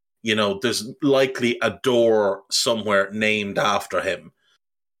 You know, there's likely a door somewhere named after him.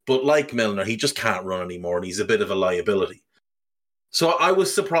 But like Milner, he just can't run anymore, and he's a bit of a liability. So I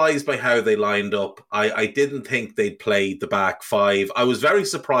was surprised by how they lined up. I didn't think they'd play the back five. I was very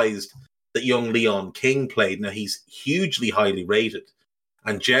surprised that young Leon King played. Now, he's hugely highly rated,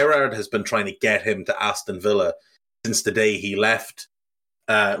 and Gerrard has been trying to get him to Aston Villa since the day he left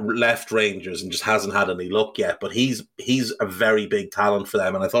Rangers and just hasn't had any luck yet. But he's a very big talent for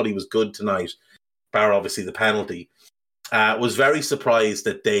them, and I thought he was good tonight, bar obviously the penalty. Was very surprised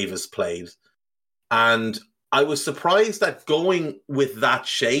that Davis played, and I was surprised that going with that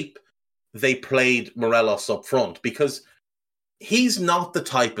shape, they played Morelos up front, because he's not the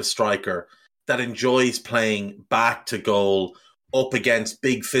type of striker that enjoys playing back to goal up against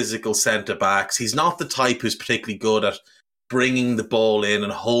big physical centre-backs. He's not the type who's particularly good at bringing the ball in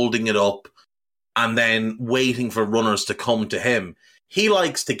and holding it up and then waiting for runners to come to him. He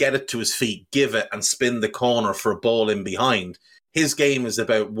likes to get it to his feet, give it, and spin the corner for a ball in behind. His game is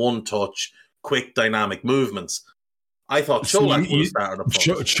about one touch, quick, dynamic movements. I thought Čolak would have started up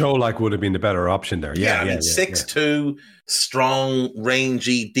front. Čolak would have been the better option there. Yeah, 6'2", strong,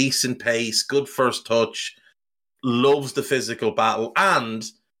 rangy, decent pace, good first touch, loves the physical battle, and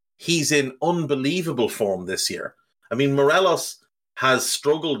he's in unbelievable form this year. I mean, Morelos has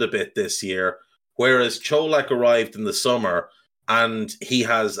struggled a bit this year, whereas Čolak arrived in the summer and he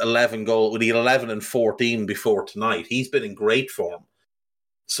has 11 goals. He had 11 and 14 before tonight. He's been in great form.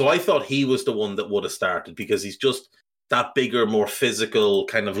 So I thought he was the one that would have started, because he's just that bigger, more physical,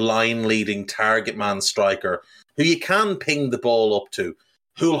 kind of line-leading target man striker who you can ping the ball up to,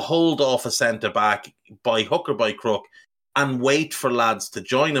 who'll hold off a centre-back by hook or by crook and wait for lads to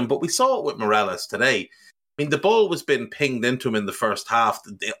join him. But we saw it with Morelos today. I mean, the ball was being pinged into him in the first half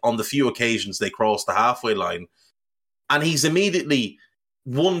on the few occasions they crossed the halfway line. And he's immediately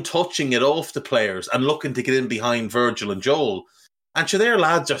one-touching it off the players and looking to get in behind Virgil and Joel. And so their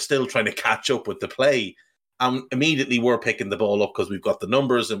lads are still trying to catch up with the play. And immediately we're picking the ball up because we've got the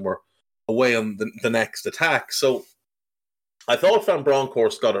numbers and we're away on the next attack. So I thought Van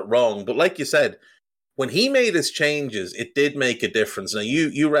Bronckhorst got it wrong. But like you said, when he made his changes, it did make a difference. Now,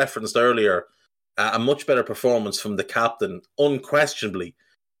 you referenced earlier a much better performance from the captain, unquestionably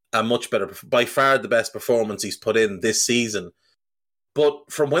a much better, by far the best performance he's put in this season. But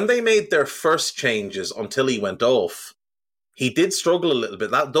from when they made their first changes until he went off, he did struggle a little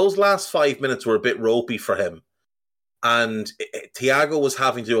bit. Those last 5 minutes were a bit ropey for him. And Thiago was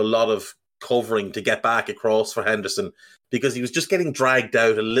having to do a lot of covering to get back across for Henderson, because he was just getting dragged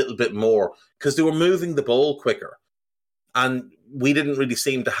out a little bit more because they were moving the ball quicker. And we didn't really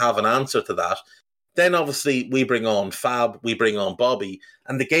seem to have an answer to that. Then obviously we bring on Fab, we bring on Bobby,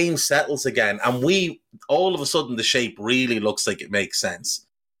 and the game settles again. And all of a sudden, the shape really looks like it makes sense.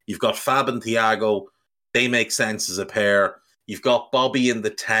 You've got Fab and Thiago, they make sense as a pair. You've got Bobby in the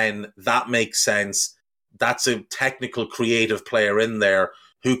 10, that makes sense. That's a technical, creative player in there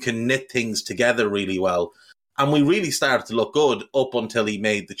who can knit things together really well. And we really started to look good up until he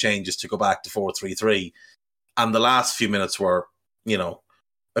made the changes to go back to 4-3-3. And the last few minutes were,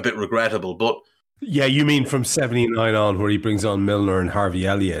 a bit regrettable. But yeah, you mean from 79 on, where he brings on Milner and Harvey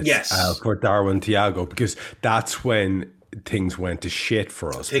Elliott, yes, for Darwin Thiago, because that's when things went to shit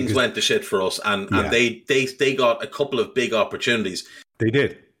for us. And they got a couple of big opportunities. They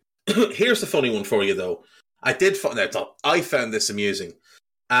did. Here's the funny one for you, though. I found this amusing.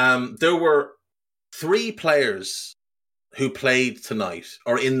 There were 3 players who played tonight,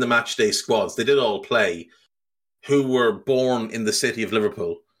 or in the matchday squads, they did all play, who were born in the city of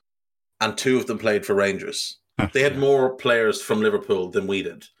Liverpool, and 2 of them played for Rangers. They had more players from Liverpool than we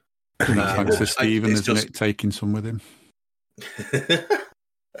did. Thanks to Stephen, isn't it, taking some with him?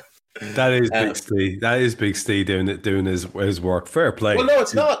 That is Big Steve. That is Big Steve doing his work. Fair play. Well, no,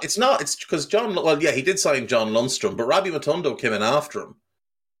 it's not. It's not. It's because he did sign John Lundstrom, but Robbie Matondo came in after him.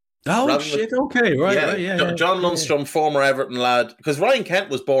 Oh, shit. Okay, right. Yeah. John Lundstrom, former Everton lad, because Ryan Kent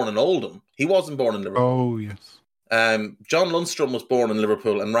was born in Oldham. He wasn't born in Liverpool. Oh, yes. John Lundstrom was born in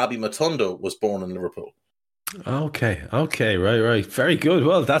Liverpool, and Robbie Matondo was born in Liverpool. Okay, right. Very good.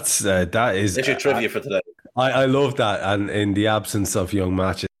 Well, that is your trivia for today. I love that, and in the absence of young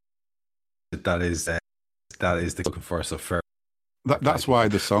matches, that is the looking for. So fair That's why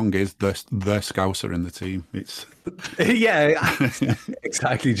the song is the Scouser in the team. It's yeah,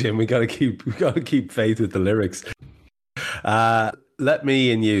 exactly, Jim. We got to keep faith with the lyrics. Let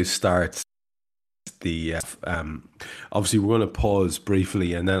me and you start the. Obviously, we're going to pause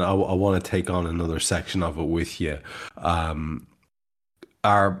briefly, and then I want to take on another section of it with you.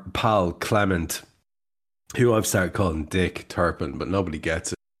 Our pal Clement, who I've started calling Dick Turpin, but nobody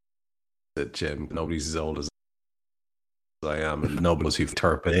gets it, Jim. Nobody's as old as I am, and nobody knows who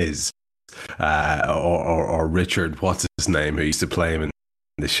Turpin is. Or Richard, what's his name, who used to play him in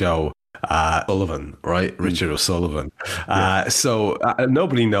the show. Sullivan, right? Richard O'Sullivan. So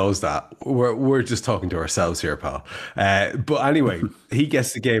nobody knows that. We're just talking to ourselves here, pal. But anyway, he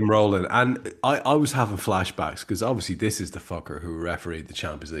gets the game rolling, and I was having flashbacks because obviously this is the fucker who refereed the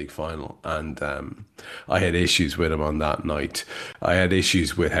Champions League final, and I had issues with him on that night. I had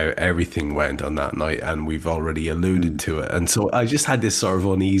issues with how everything went on that night, and we've already alluded to it. And so I just had this sort of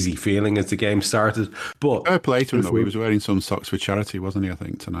uneasy feeling as the game started. But fair play to him, though. He was wearing some socks for charity, wasn't he? I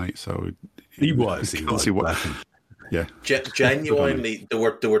think tonight. So he was. Yeah. Genuinely, there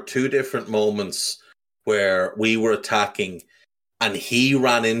were two different moments where we were attacking, and he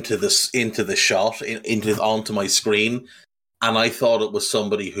ran into the shot onto my screen, and I thought it was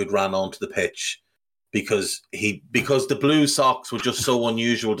somebody who'd ran onto the pitch because the blue socks were just so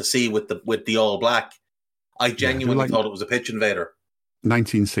unusual to see with the all black. I genuinely thought it was a pitch invader.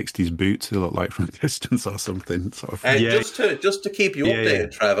 1960s boots they look like from a distance or something. Sort of. Just to keep you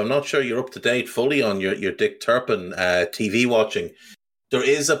updated, Trav, I'm not sure you're up to date fully on your Dick Turpin TV watching. There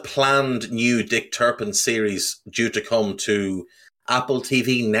is a planned new Dick Turpin series due to come to Apple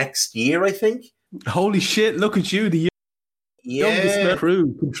TV next year, I think. Holy shit, look at you, the youngest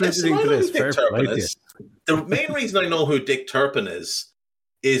crew contributing to this. The main reason I know who Dick Turpin is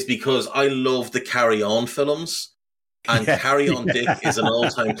because I love the Carry On films. And Carry On Dick is an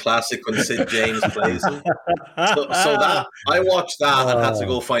all-time classic when Sid James plays him. So that I watched that and had to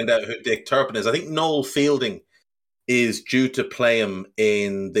go find out who Dick Turpin is. I think Noel Fielding is due to play him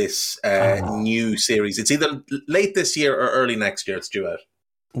in this new series. It's either late this year or early next year. It's due out.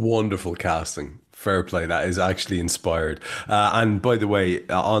 Wonderful casting. Fair play. That is actually inspired. And by the way,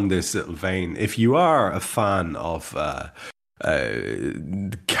 on this little vein, if you are a fan of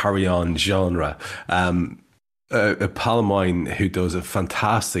Carry On genre, a pal of mine who does a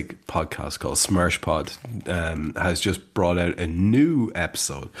fantastic podcast called Smersh Pod has just brought out a new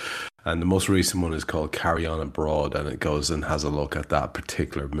episode, and the most recent one is called Carry On Abroad, and it goes and has a look at that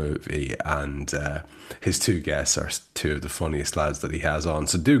particular movie, and his two guests are two of the funniest lads that he has on,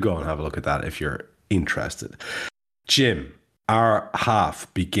 so do go and have a look at that if you're interested. Jim, our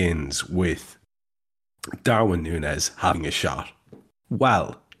half begins with Darwin Núñez having a shot.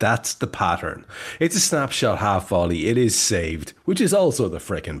 Well, that's the pattern. It's a snapshot half volley. It is saved, which is also the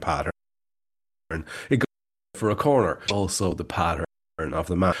frickin' pattern. It goes for a corner. Also the pattern of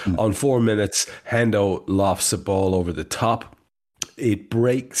the match. On 4 minutes, Hendo lofts a ball over the top. It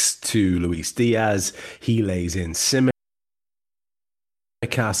breaks to Luis Diaz. He lays in Simicast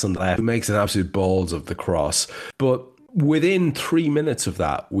on the left, who makes an absolute balls of the cross. But within 3 minutes of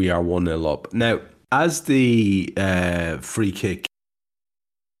that, we are 1-0 up. Now, as the free kick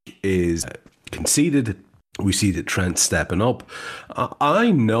is conceded, we see that Trent stepping up.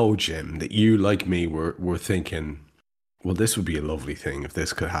 I know, Jim, that you, like me, were thinking, well, this would be a lovely thing if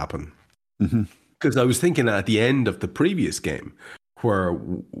this could happen. Because I was thinking at the end of the previous game where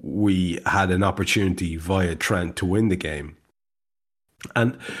we had an opportunity via Trent to win the game.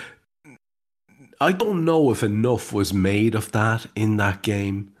 And I don't know if enough was made of that in that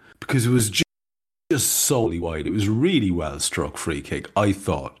game because it was just solely wide. It was really well struck free kick, I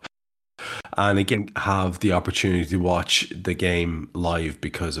thought. And again, have the opportunity to watch the game live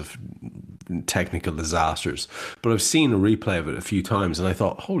because of technical disasters. But I've seen a replay of it a few times and I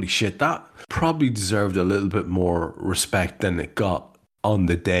thought, holy shit, that probably deserved a little bit more respect than it got on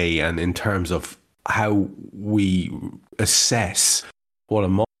the day, and in terms of how we assess what a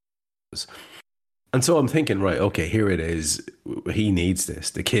moment is. And so I'm thinking, right, okay, here it is. He needs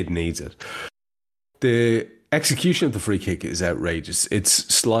this. The kid needs it. The execution of the free kick is outrageous. It's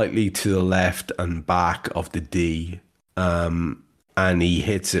slightly to the left and back of the D, and he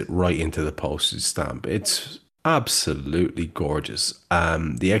hits it right into the postage stamp. It's absolutely gorgeous.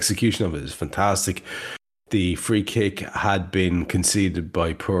 The execution of it is fantastic. The free kick had been conceded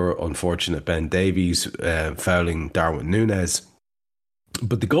by poor, unfortunate Ben Davies, fouling Darwin Núñez.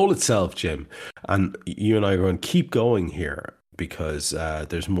 But the goal itself, Jim, and you and I are going to keep going here, because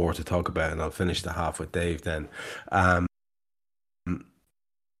there's more to talk about, and I'll finish the half with Dave then.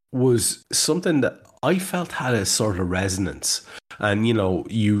 was something that I felt had a sort of resonance. And,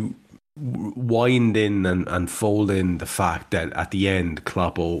 you wind in and fold in the fact that at the end,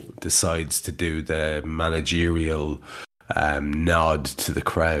 Kloppo decides to do the managerial nod to the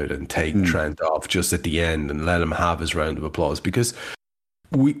crowd and take Trent off just at the end and let him have his round of applause. Because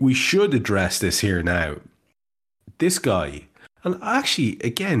we should address this here now. This guy, and actually,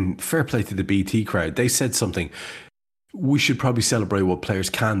 again, fair play to the BT crowd, they said something. We should probably celebrate what players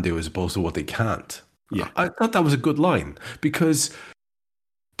can do as opposed to what they can't. Yeah. I thought that was a good line, because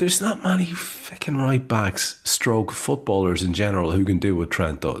there's not many fucking right backs, stroke footballers in general, who can do what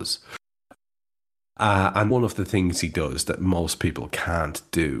Trent does. And one of the things he does that most people can't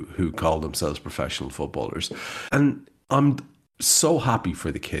do who call themselves professional footballers. And I'm so happy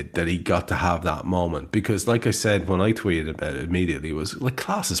for the kid that he got to have that moment, because like I said when I tweeted about it immediately, it was like,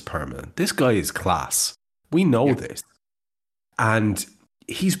 class is permanent. This guy is class. We know this. And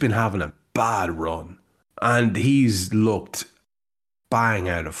he's been having a bad run, and he's looked bang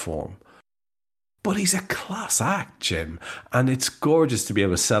out of form. But he's a class act, Jim. And it's gorgeous to be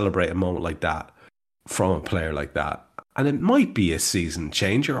able to celebrate a moment like that from a player like that. And it might be a season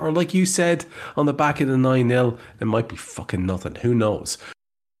changer, or like you said, on the back of the 9-0, it might be fucking nothing. Who knows?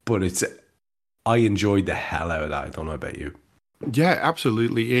 But I enjoyed the hell out of that. I don't know about you. Yeah,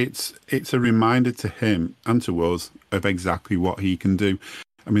 absolutely. It's a reminder to him and to us of exactly what he can do.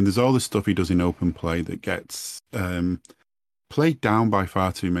 I mean, there's all the stuff he does in open play that gets played down by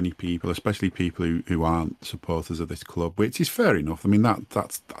far too many people, especially people who aren't supporters of this club, which is fair enough. I mean,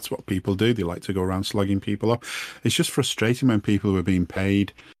 that's what people do. They like to go around slugging people off. It's just frustrating when people who are being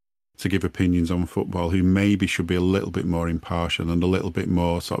paid to give opinions on football, who maybe should be a little bit more impartial and a little bit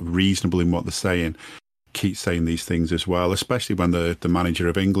more sort of reasonable in what they're saying, keep saying these things as well, especially when the manager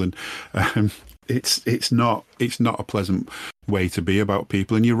of England. It's not a pleasant way to be about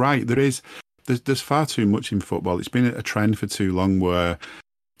people. And you're right, there's far too much in football. It's been a trend for too long where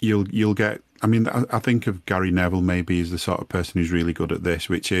you'll get. I mean, I think of Gary Neville maybe as the sort of person who's really good at this,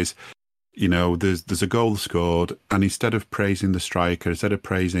 which is, there's a goal scored, and instead of praising the striker, instead of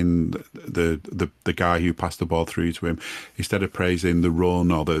praising the guy who passed the ball through to him, instead of praising the run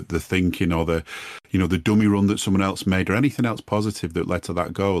or the thinking or the dummy run that someone else made or anything else positive that led to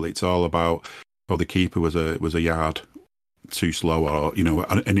that goal, it's all about, the keeper was a yard too slow, or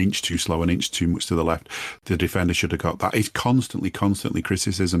an inch too slow, an inch too much to the left. The defender should have got that. It's constantly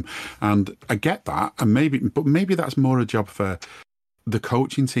criticism, and I get that, and maybe that's more a job for the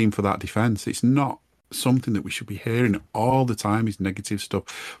coaching team for that defence. It's not something that we should be hearing all the time, is negative stuff.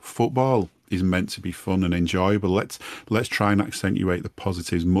 Football is meant to be fun and enjoyable. Let's try and accentuate the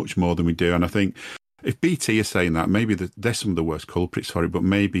positives much more than we do. And I think if BT is saying that, maybe they're some of the worst culprits for it, but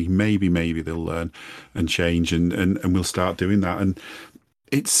maybe they'll learn and change, and we'll start doing that. And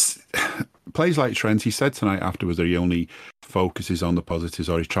it's plays like Trent, he said tonight afterwards that he only focuses on the positives,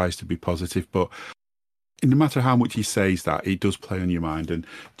 or he tries to be positive, but no matter how much he says that, it does play on your mind. And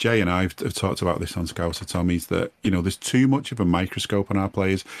Jay and I have talked about this on Scouser Tommy's, that, there's too much of a microscope on our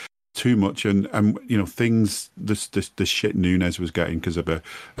players, too much. And things, the shit Nunes was getting because of a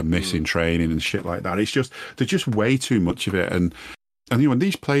miss in training and shit like that. It's just, there's just way too much of it. And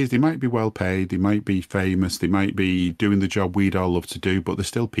these players, they might be well paid, they might be famous, they might be doing the job we'd all love to do, but they're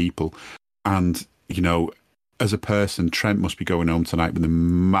still people. And, as a person, Trent must be going home tonight with a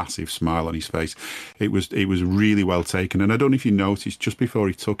massive smile on his face. It was really well taken. And I don't know if you noticed, just before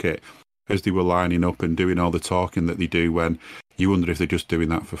he took it, as they were lining up and doing all the talking that they do, when you wonder if they're just doing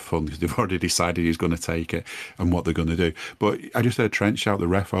that for fun, because they've already decided he's going to take it and what they're going to do. But I just heard Trent shout the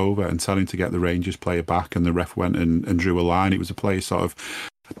ref over and tell him to get the Rangers player back, and the ref went and drew a line. It was a player sort of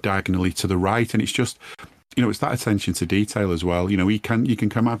diagonally to the right, and it's just, it's that attention to detail as well. You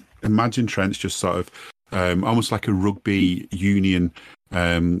can imagine Trent's just sort of almost like a rugby union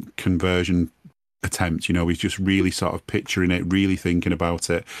conversion attempt. He's just really sort of picturing it, really thinking about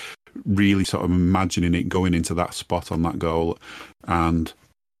it, really sort of imagining it going into that spot on that goal. And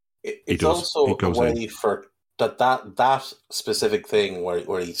it's also a way for that specific thing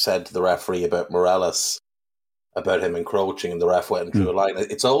where he said to the referee about Morelos, about him encroaching, and the ref went and drew a line.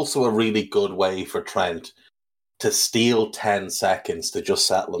 It's also a really good way for Trent to steal 10 seconds to just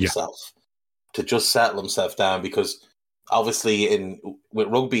settle himself. To just settle himself down, because obviously with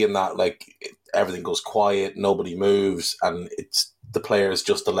rugby and that, like, everything goes quiet, nobody moves, and it's the players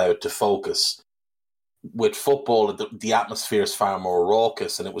just allowed to focus. With football, the atmosphere is far more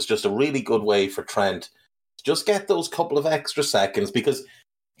raucous, and it was just a really good way for Trent to just get those couple of extra seconds, because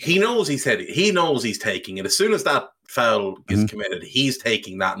he knows he's taking it. As soon as that foul is committed, he's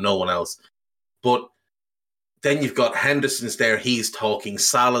taking that, no one else. But then you've got Henderson's there, he's talking.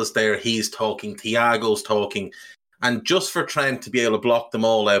 Salah's there, he's talking. Thiago's talking. And just for Trent to be able to block them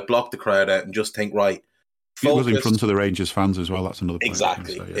all out, block the crowd out, and just think, right, it was in front of the Rangers fans as well. That's another point.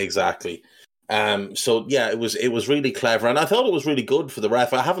 Exactly. So yeah, it was really clever, and I thought it was really good for the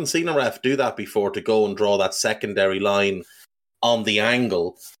ref. I haven't seen a ref do that before, to go and draw that secondary line on the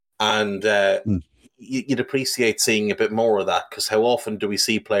angle, and you'd appreciate seeing a bit more of that, because how often do we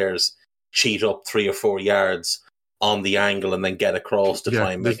see players cheat up 3 or 4 yards on the angle and then get across to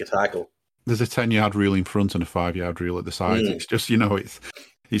try and make a tackle? There's a 10-yard rule in front and a 5-yard rule at the sides. It's just,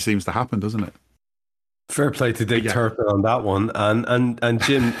 it seems to happen, doesn't it? Fair play to Dick Turpin on that one, and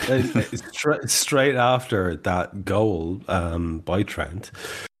Jim, straight after that goal by Trent,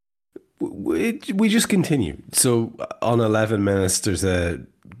 we just continue. So on 11 minutes, there's a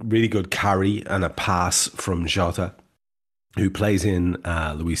really good carry and a pass from Jota, who plays in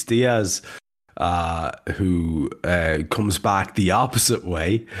Luis Diaz, who comes back the opposite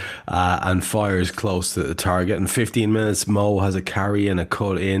way and fires close to the target. In 15 minutes, Mo has a carry and a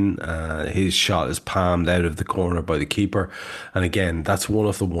cut in. His shot is palmed out of the corner by the keeper. And again, that's one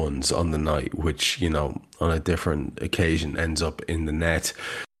of the ones on the night which, on a different occasion ends up in the net.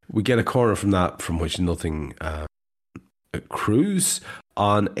 We get a corner from that, from which nothing accrues.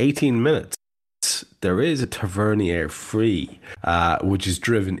 On 18 minutes, there is a Tavernier free, which is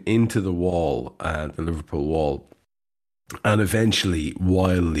driven into the wall, the Liverpool wall, and eventually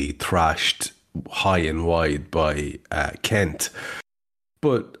wildly thrashed high and wide by Kent.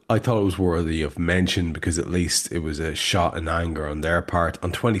 But I thought it was worthy of mention, because at least it was a shot in anger on their part.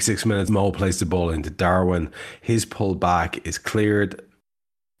 On 26 minutes, Mo plays the ball into Darwin. His pull back is cleared.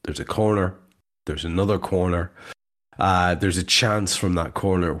 There's a corner. There's another corner. There's a chance from that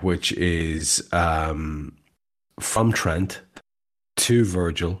corner, which is from Trent to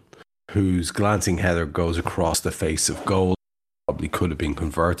Virgil, whose glancing header goes across the face of goal. Probably could have been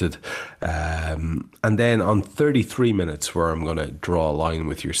converted. And then on 33 minutes, where I'm going to draw a line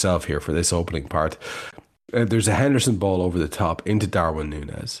with yourself here for this opening part, there's a Henderson ball over the top into Darwin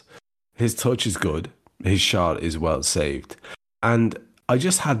Núñez. His touch is good. His shot is well saved. And I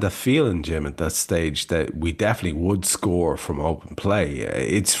just had the feeling, Jim, at that stage that we definitely would score from open play.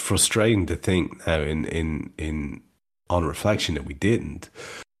 It's frustrating to think now on reflection that we didn't.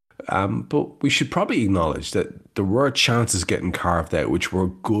 But we should probably acknowledge that there were chances getting carved out, which were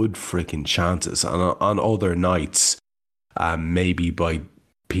good freaking chances. On other nights, maybe by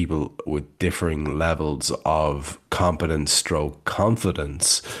people with differing levels of competence stroke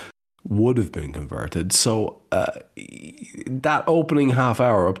confidence, would have been converted. So that opening half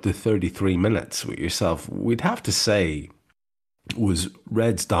hour up to 33 minutes with yourself, we'd have to say was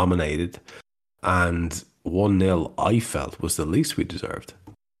Reds dominated, and 1-0 I felt was the least we deserved.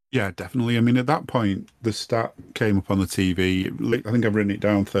 Yeah, definitely. I mean, at that point, the stat came up on the TV. I think I've written it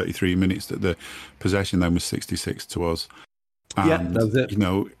down, 33 minutes, that the possession then was 66 to us. And, that's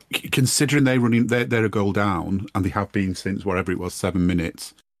it. Considering they're a goal down, and they have been since whatever it was, 7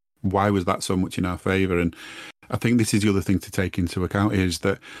 minutes, why was that so much in our favour? And I think this is the other thing to take into account, is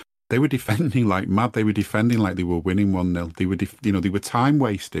that they were defending like mad. They were defending like they were winning 1-0. They were, they were time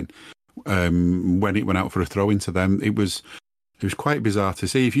wasting when it went out for a throw into them. It was quite bizarre to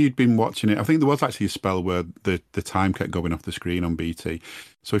see. If you'd been watching it, I think there was actually a spell where the time kept going off the screen on BT.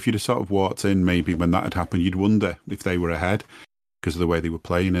 So if you'd have sort of walked in, maybe when that had happened, you'd wonder if they were ahead because of the way they were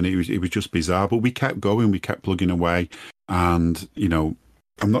playing. And it was just bizarre. But we kept going. We kept plugging away. And,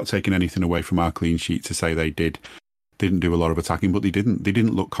 I'm not taking anything away from our clean sheet to say they didn't do a lot of attacking, but they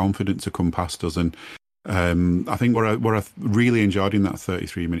didn't look confident to come past us. And I think what I really enjoyed in that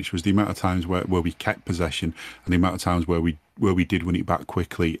 33 minutes was the amount of times where we kept possession, and the amount of times where we did win it back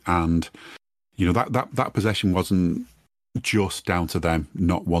quickly. And that possession wasn't just down to them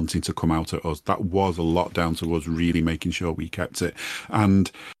not wanting to come out at us. That was a lot down to us really making sure we kept it. And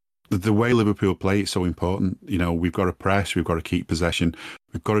the way Liverpool play is so important. We've got to press, we've got to keep possession,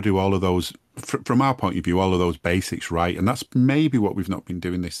 we've got to do all of those, from our point of view, all of those basics right. And that's maybe what we've not been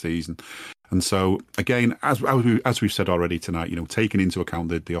doing this season. And so, again, as we've said already tonight, taking into account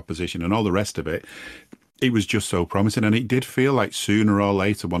the opposition and all the rest of it, it was just so promising. And it did feel like sooner or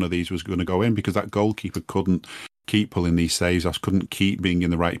later one of these was going to go in, because that goalkeeper couldn't keep pulling these saves, I couldn't keep being in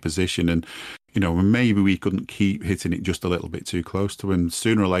the right position. And maybe we couldn't keep hitting it just a little bit too close to him.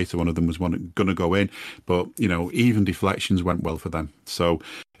 Sooner or later, one of them was going to go in. But, even deflections went well for them. So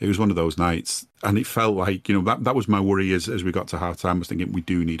it was one of those nights. And it felt like, that was my worry as we got to half-time. I was thinking we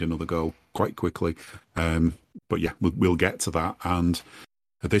do need another goal quite quickly. But yeah, we'll get to that. And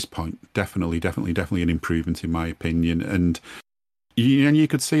at this point, definitely an improvement in my opinion. And And you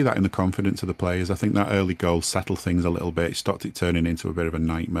could see that in the confidence of the players. I think that early goal settled things a little bit. It stopped it turning into a bit of a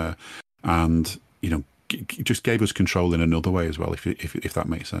nightmare, and just gave us control in another way as well. If that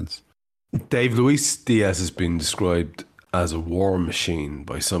makes sense. Dave, Luis Diaz has been described as a war machine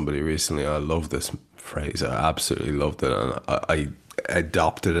by somebody recently. I love this phrase. I absolutely loved it, and I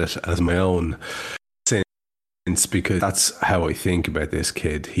adopted it as my own since, because that's how I think about this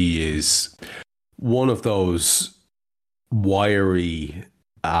kid. He is one of those wiry,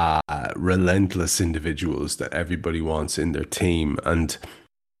 relentless individuals that everybody wants in their team. And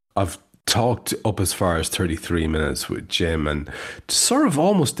I've talked up as far as 33 minutes with Jim, and sort of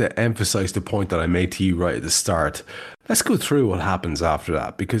almost to emphasize the point that I made to you right at the start, let's go through what happens after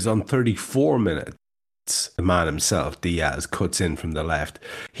that, because on 34 minutes, the man himself, Diaz, cuts in from the left.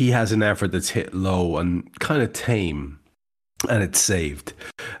 He has an effort that's hit low and kind of tame, and it's saved.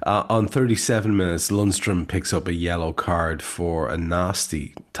 On 37 minutes, Lundstrom picks up a yellow card for a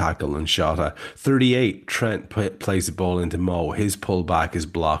nasty tackle on Shota. 38, Trent plays the ball into Mo. His pullback is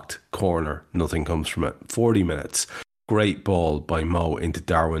blocked. Corner. Nothing comes from it. 40 minutes. Great ball by Mo into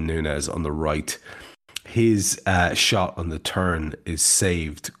Darwin Núñez on the right. His shot on the turn is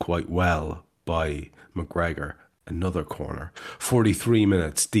saved quite well by McGregor. Another corner. 43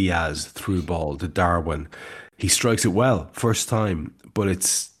 minutes, Diaz through ball to Darwin. He strikes it well, first time, but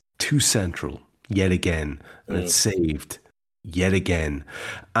it's too central yet again, and it's saved yet again.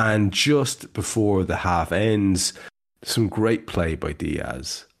 And just before the half ends, some great play by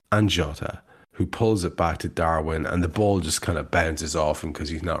Diaz and Jota, who pulls it back to Darwin, and the ball just kind of bounces off him because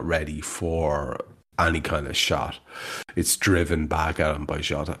he's not ready for any kind of shot. It's driven back at him by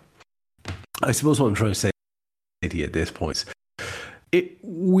Jota. I suppose what I'm trying to say to you at this point,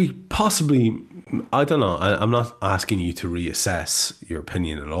 we possibly, I don't know, I'm not asking you to reassess your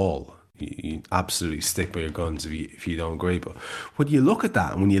opinion at all. You absolutely stick by your guns if you don't agree. But when you look at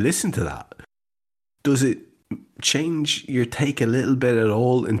that and when you listen to that, does it change your take a little bit at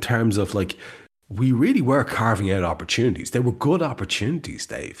all in terms of, like, we really were carving out opportunities. They were good opportunities,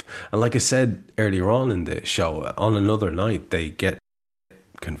 Dave. And like I said earlier on in the show, on another night, they get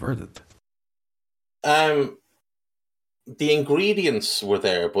converted. The ingredients were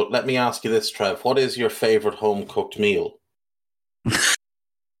there, but let me ask you this, Trev. What is your favourite home-cooked meal?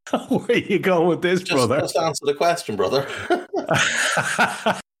 Where are you going with this, brother? Just answer the question, brother.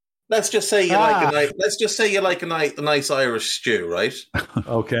 Let's just say you like a nice Irish stew, right?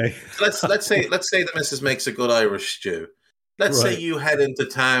 Okay. Let's say the missus makes a good Irish stew. Let's say you head into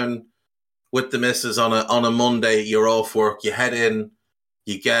town with the missus on a Monday. You're off work. You head in.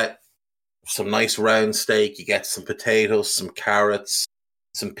 You get some nice round steak, you get some potatoes, some carrots,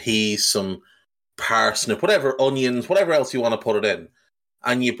 some peas, some parsnip, whatever, onions, whatever else you want to put it in.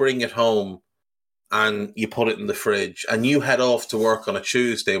 And you bring it home and you put it in the fridge and you head off to work on a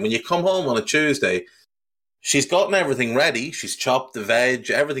Tuesday. And when you come home on a Tuesday, she's gotten everything ready. She's chopped the veg,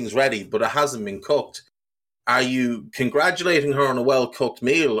 everything's ready, but it hasn't been cooked. Are you congratulating her on a well-cooked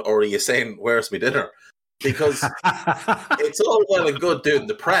meal, or are you saying, where's my dinner? Because it's all well and good doing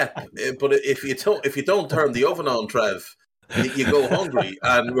the prep, but if you don't turn the oven on, Trev, you go hungry,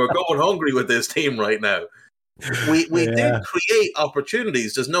 and we're going hungry with this team right now. We did create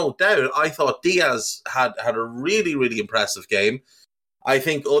opportunities. There's no doubt. I thought Diaz had a really, really impressive game. I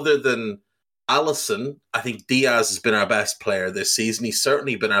think other than Alisson, I think Diaz has been our best player this season. He's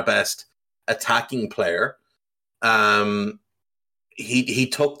certainly been our best attacking player. He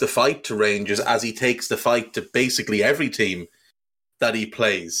took the fight to Rangers as he takes the fight to basically every team that he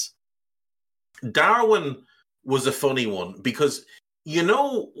plays. Darwin was a funny one because, you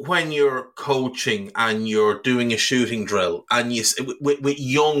know, when you're coaching and you're doing a shooting drill and with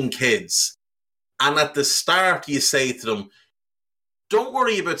young kids, and at the start you say to them, don't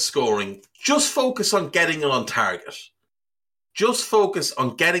worry about scoring, just focus on getting it on target. Just focus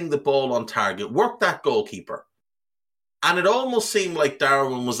on getting the ball on target. Work that goalkeeper. And it almost seemed like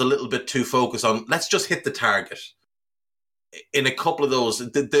Darwin was a little bit too focused on, let's just hit the target. In a couple of those,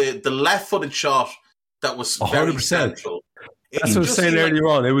 the left-footed shot that was 100%. Very central. That's what I was saying earlier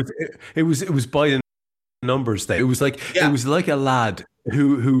on. It was by the numbers there. It was like it was like a lad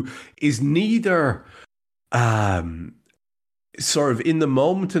who is neither sort of in the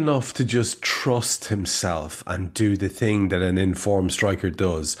moment enough to just trust himself and do the thing that an informed striker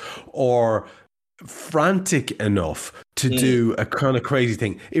does, or frantic enough to do a kind of crazy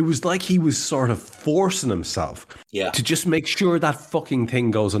thing. It was like he was sort of forcing himself to just make sure that fucking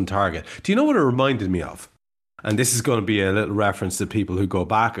thing goes on target. Do you know what it reminded me of? And this is going to be a little reference to people who go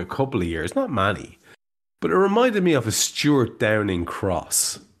back a couple of years, not many, but it reminded me of a Stuart Downing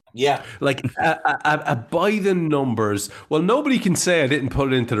cross. Yeah. Like by the numbers, well, nobody can say I didn't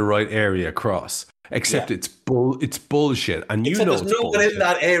put it into the right area across, except it's bullshit, and Except there's it's no one bullshit. in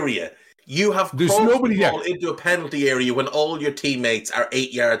that area. You have There's crossed nobody the there. ball into a penalty area when all your teammates are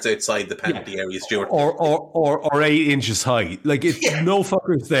 8 yards outside the penalty area, Stuart. Or 8 inches high. Like, it's no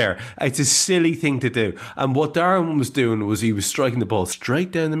fuckers there. It's a silly thing to do. And what Darwin was doing was he was striking the ball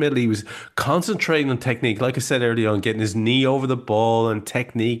straight down the middle. He was concentrating on technique. Like I said earlier on, getting his knee over the ball and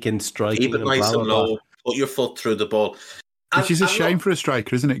technique and striking. Keep it nice and low. Put your foot through the ball. Which is a shame for a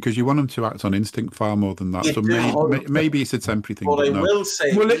striker, isn't it? Because you want them to act on instinct far more than that. So maybe it's a temporary thing. But I will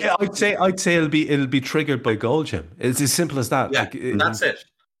say, I'd say it'll be triggered by goal, Jim. It's as simple as that. Yeah, that's it.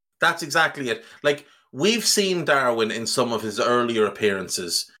 That's exactly it. Like, we've seen Darwin in some of his earlier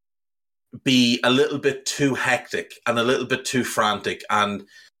appearances be a little bit too hectic and a little bit too frantic and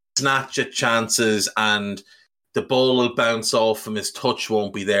snatch at chances, and the ball will bounce off him. His touch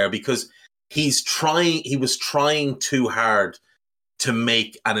won't be there because he was trying too hard to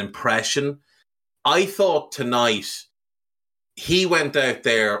make an impression. I thought tonight he went out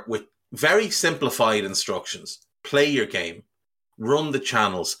there with very simplified instructions. Play your game, run the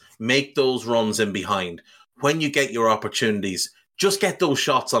channels, make those runs in behind. When you get your opportunities, just get those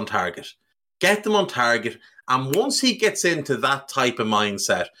shots on target. Get them on target. And once he gets into that type of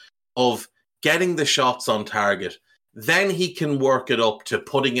mindset of getting the shots on target, then he can work it up to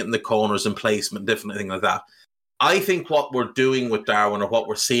putting it in the corners and placement, different things like that. I think what we're doing with Darwin, or what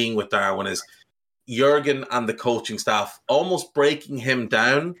we're seeing with Darwin, is Jurgen and the coaching staff almost breaking him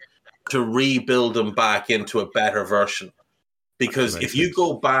down to rebuild him back into a better version. Because if you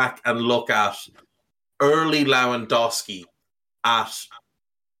go back and look at early Lewandowski at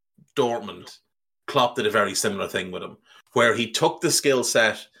Dortmund, Klopp did a very similar thing with him, where he took the skill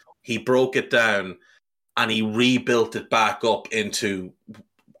set, he broke it down, and he rebuilt it back up into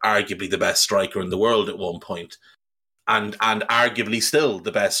arguably the best striker in the world at one point. And arguably still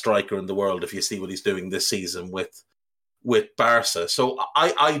the best striker in the world if you see what he's doing this season with Barca. So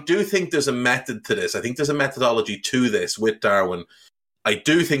I do think there's a method to this. I think there's a methodology to this with Darwin. I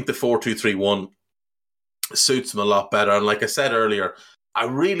do think the 4-2-3-1 suits him a lot better. And like I said earlier, I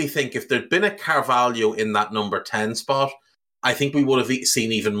really think if there'd been a Carvalho in that number 10 spot, I think we would have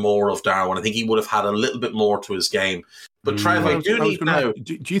seen even more of Darwin. I think he would have had a little bit more to his game. But Trev, I do need now...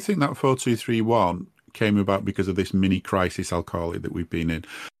 Do you think that 4-2-3-1 came about because of this mini crisis, I'll call it, that we've been in?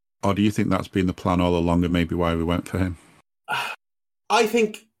 Or do you think that's been the plan all along and maybe why we went for him? I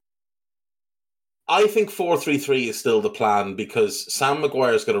think 4-3-3 is still the plan because Sam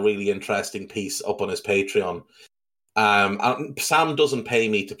Maguire's got a really interesting piece up on his Patreon. Sam doesn't pay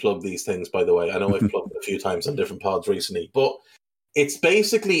me to plug these things, by the way. I know I've plugged it a few times on different pods recently, but it's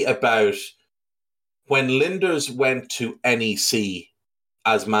basically about when Linders went to NEC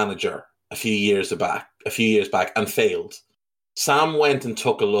as manager a few years back and failed. Sam went and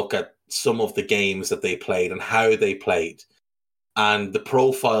took a look at some of the games that they played and how they played and the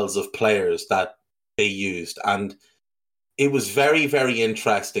profiles of players that they used. And it was very, very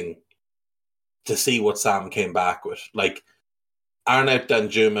interesting to see what Sam came back with. Like, Arnaut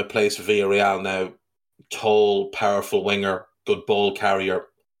Danjuma plays for Villarreal now. Tall, powerful winger, good ball carrier.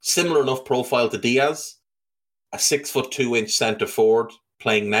 Similar enough profile to Diaz. A 6'2" centre forward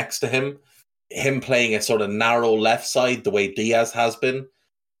playing next to him. Him playing a sort of narrow left side the way Diaz has been.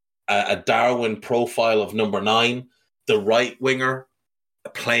 A Darwin profile of number 9. The right winger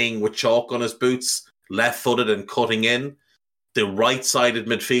playing with chalk on his boots, left-footed and cutting in. The right-sided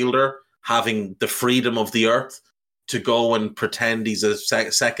midfielder having the freedom of the earth to go and pretend he's a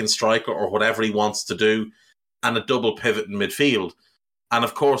second striker or whatever he wants to do, and a double pivot in midfield. And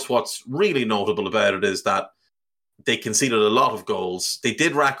of course, what's really notable about it is that they conceded a lot of goals. They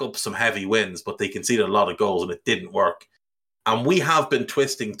did rack up some heavy wins, but they conceded a lot of goals and it didn't work. And we have been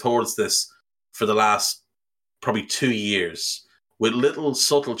twisting towards this for the last probably 2 years with little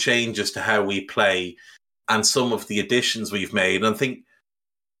subtle changes to how we play and some of the additions we've made. And I think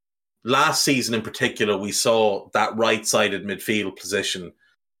last season in particular, we saw that right-sided midfield position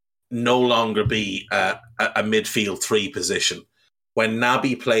no longer be a midfield 3 position. When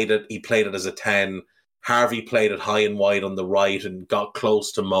Naby played it, he played it as a 10. Harvey played it high and wide on the right and got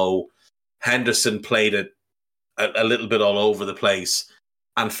close to Mo. Henderson played it a little bit all over the place.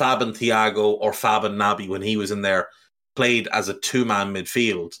 And Fab and Thiago, or Fab and Naby when he was in there, played as a 2-man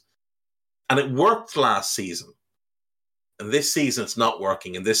midfield. And it worked last season. And this season it's not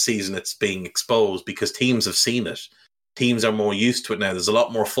working. And this season it's being exposed because teams have seen it. Teams are more used to it now. There's a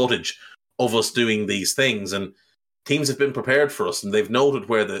lot more footage of us doing these things. And teams have been prepared for us. And they've noted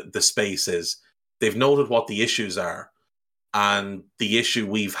where the space is. They've noted what the issues are. and the issue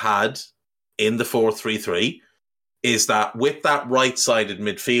we've had in the 4-3-3 is that with that right-sided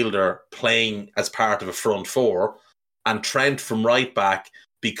midfielder playing as part of a front four and Trent from right back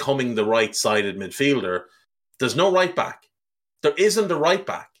becoming the right-sided midfielder, there's no right back. There isn't a right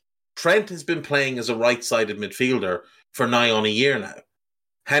back. Trent has been playing as a right-sided midfielder for nigh on a year now.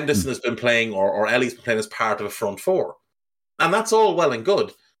 Henderson has been playing, or Ellie's been playing as part of a front four. And that's all well and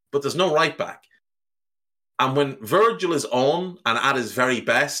good, but there's no right back. And when Virgil is on and at his very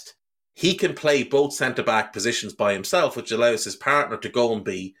best, he can play both centre-back positions by himself, which allows his partner to go and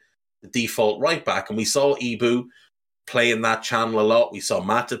be the default right back. And we saw Ibu play in that channel a lot. We saw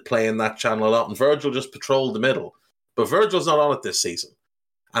Matip play in that channel a lot. And Virgil just patrolled the middle. But Virgil's not on it this season.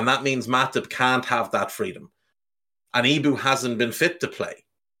 And that means Matip can't have that freedom. And Ibu hasn't been fit to play.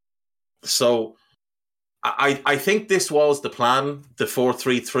 So I think this was the plan, the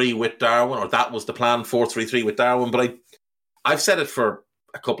 4-3-3 with Darwin, or that was the plan, 4-3-3 with Darwin. But I've said it for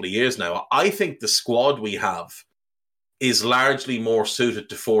a couple of years now. I think the squad we have is largely more suited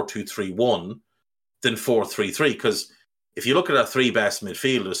to 4-2-3-1 than 4-3-3. Because if you look at our three best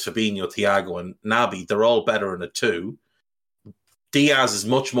midfielders, Fabinho, Thiago and Naby, they're all better in a 2. Diaz is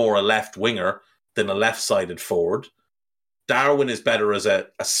much more a left winger than a left-sided forward. Darwin is better as a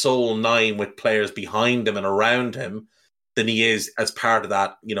sole 9 with players behind him and around him than he is as part of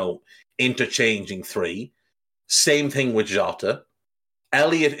that, interchanging 3. Same thing with Jota.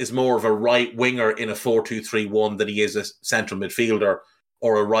 Elliott is more of a right winger in a 4-2-3-1 than he is a central midfielder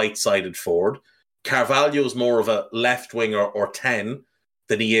or a right-sided forward. Carvalho is more of a left winger or 10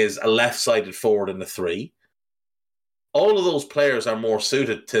 than he is a left-sided forward in a 3. All of those players are more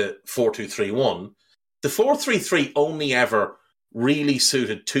suited to 4-2-3-1. The 4-3-3 only ever really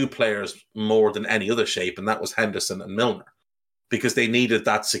suited 2 players more than any other shape, and that was Henderson and Milner, because they needed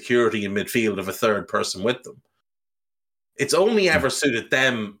that security in midfield of a third person with them. It's only ever suited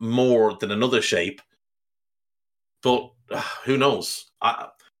them more than another shape, but who knows?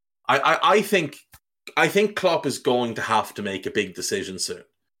 I think Klopp is going to have to make a big decision soon,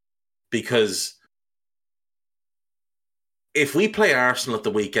 because if we play Arsenal at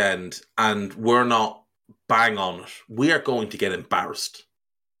the weekend and we're not bang on it, we are going to get embarrassed.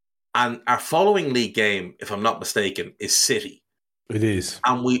 And our following league game, if I'm not mistaken, is City. It is.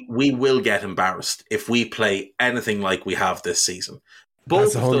 And we will get embarrassed if we play anything like we have this season.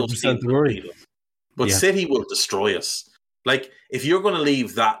 Both That's of those teams will beat us. But City will destroy us. Like, if you're going to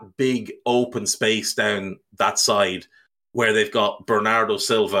leave that big open space down that side where they've got Bernardo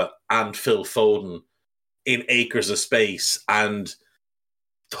Silva and Phil Foden in acres of space and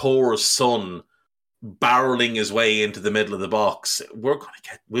Thor's son barreling his way into the middle of the box,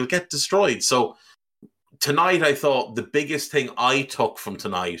 we'll get destroyed. So tonight, I thought the biggest thing I took from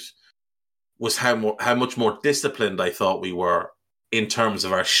tonight was how much more disciplined I thought we were in terms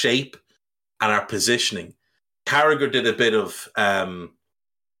of our shape and our positioning. Carragher did a bit of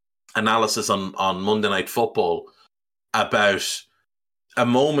analysis on Monday Night Football about a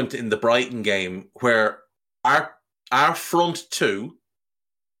moment in the Brighton game where our front 2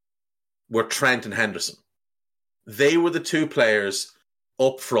 were Trent and Henderson. They were the 2 players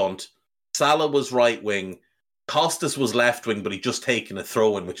up front. Salah was right wing. Costas was left wing, but he'd just taken a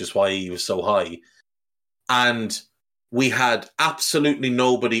throw in, which is why he was so high. And we had absolutely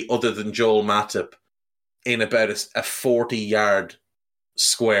nobody other than Joel Matip in about a 40-yard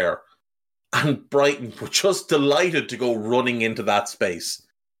square. And Brighton were just delighted to go running into that space.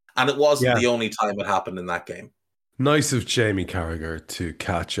 And it wasn't the only time it happened in that game. Nice of Jamie Carragher to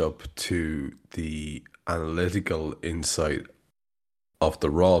catch up to the analytical insight of the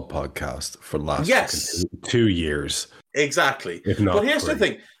Raw podcast for the last 2 years. Exactly. But here's the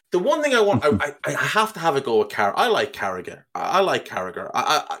thing. The one thing I want, I have to have a go at Carragher. I like Carragher.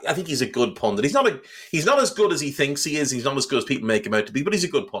 I think he's a good pundit. He's not as good as he thinks he is. He's not as good as people make him out to be, but he's a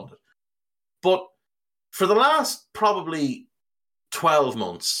good pundit. But for the last probably 12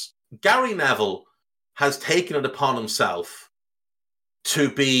 months, Gary Neville has taken it upon himself to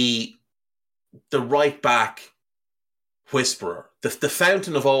be the right back whisperer, the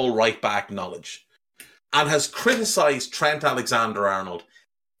fountain of all right back knowledge, and has criticised Trent Alexander-Arnold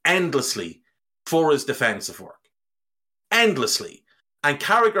endlessly for his defensive work. Endlessly. And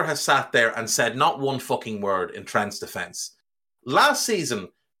Carragher has sat there and said not one fucking word in Trent's defence. Last season,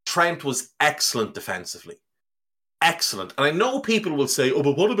 Trent was excellent defensively. Excellent. And I know people will say, oh,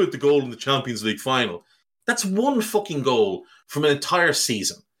 but what about the goal in the Champions League final? That's one fucking goal from an entire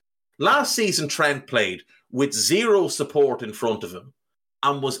season. Last season, Trent played with 0 support in front of him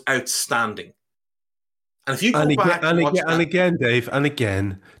and was outstanding. And if you go back and watch and again, Dave, and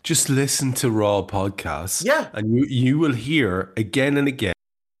again, just listen to Raw podcasts. Yeah. And you will hear again and again,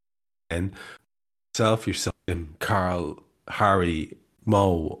 yourself, Carl, Harry,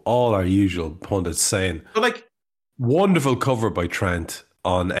 Mo, all our usual pundits saying, but like, wonderful cover by Trent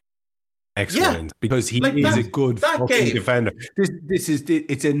on X-Wing because he is a good fucking defender.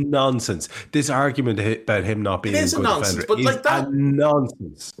 It's a nonsense. This argument about him not being a good defender is a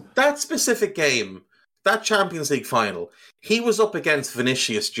nonsense. That specific game, that Champions League final, he was up against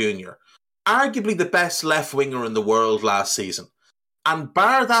Vinicius Jr., arguably the best left winger in the world last season. And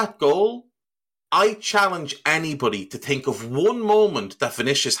bar that goal, I challenge anybody to think of one moment that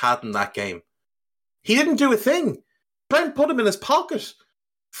Vinicius had in that game. He didn't do a thing. Brent put him in his pocket.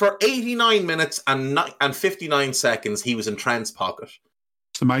 For 89 minutes and 59 seconds, he was in Trent's pocket.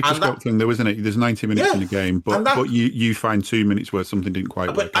 It's the microscope thing, though, isn't it? There's 90 minutes in the game, but you find 2 minutes where something didn't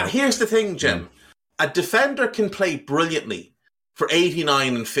quite work out. Here's the thing, Jim. A defender can play brilliantly for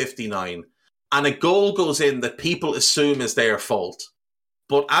 89 and 59, and a goal goes in that people assume is their fault.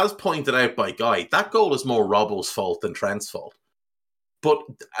 But as pointed out by Guy, that goal is more Robbo's fault than Trent's fault. But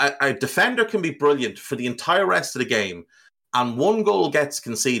a defender can be brilliant for the entire rest of the game, and one goal gets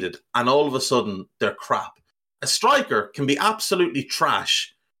conceded, and all of a sudden, they're crap. A striker can be absolutely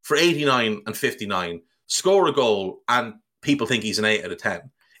trash for 89 and 59, score a goal, and people think he's an 8 out of 10.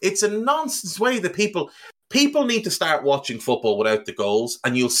 It's a nonsense way that people need to start watching football without the goals,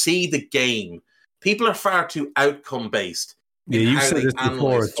 and you'll see the game. People are far too outcome-based. Yeah, you've said this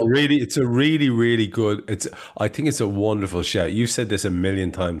before. It's a really, really good. I think it's a wonderful shout. You've said this a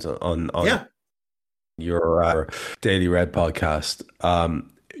million times on your Daily Red podcast.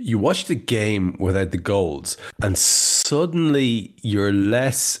 You watch the game without the goals, and suddenly you're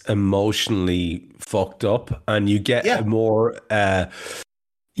less emotionally fucked up, and you get a more,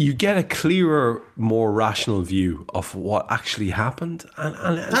 you get a clearer, more rational view of what actually happened.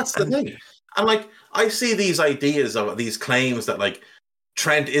 And that's the thing. And like, I see these ideas of these claims that like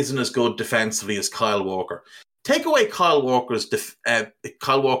Trent isn't as good defensively as Kyle Walker. Take away Kyle Walker's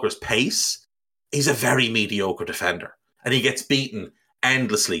pace. He's a very mediocre defender, and he gets beaten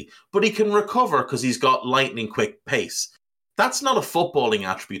endlessly. But he can recover because he's got lightning quick pace. That's not a footballing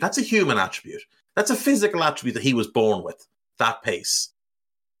attribute. That's a human attribute. That's a physical attribute that he was born with, that pace.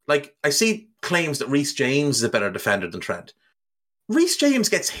 Like, I see claims that Reece James is a better defender than Trent. Reece James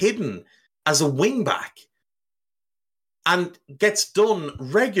gets hidden as a wing-back and gets done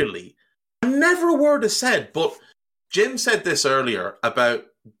regularly. And never a word is said, but Jim said this earlier about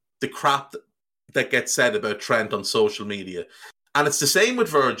the crap that gets said about Trent on social media. And it's the same with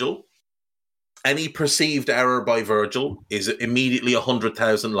Virgil. Any perceived error by Virgil is immediately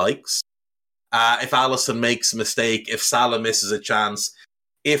 100,000 likes. If Alisson makes a mistake, if Salah misses a chance,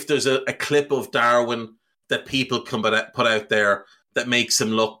 if there's a clip of Darwin that people can put out there that makes him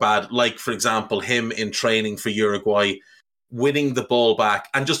look bad, like, for example, him in training for Uruguay, winning the ball back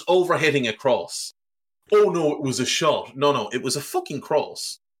and just overhitting a cross. Oh, no, it was a shot. No, it was a fucking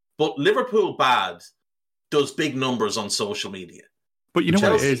cross. But Liverpool bad does big numbers on social media. But you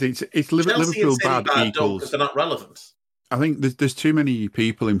know what it is? It's Liverpool bad equals... because they're not relevant. I think there's too many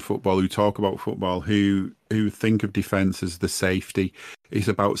people in football who talk about football who think of defence as the safety. It's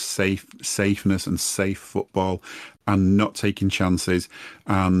about safeness and safe football and not taking chances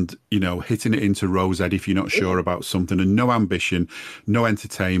and, you know, hitting it into Rose Ed if you're not sure about something, and no ambition, no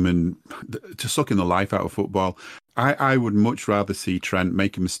entertainment, just sucking the life out of football. I would much rather see Trent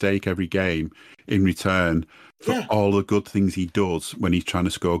make a mistake every game in return for all the good things he does when he's trying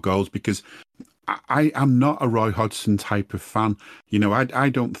to score goals, because I am not a Roy Hodgson type of fan. You know, I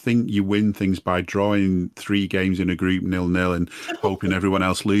don't think you win things by drawing 3 games in a group 0-0 and hoping everyone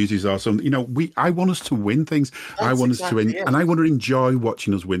else loses or something. You know, I want us to win things. I want us to win, and I want to enjoy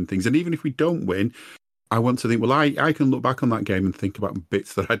watching us win things. And even if we don't win, I want to think, well, I can look back on that game and think about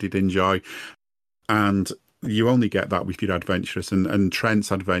bits that I did enjoy. And you only get that if you're adventurous. And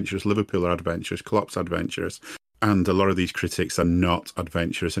Trent's adventurous, Liverpool are adventurous, Klopp's adventurous, and a lot of these critics are not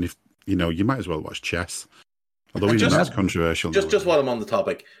adventurous. And if you know, you might as well watch chess. Although even that's controversial. Just while I'm on the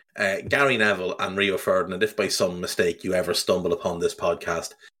topic, Gary Neville and Rio Ferdinand, if by some mistake you ever stumble upon this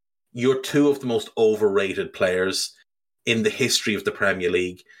podcast, you're 2 of the most overrated players in the history of the Premier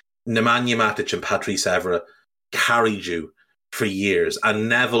League. Nemanja Matic and Patrice Evra carried you for years, and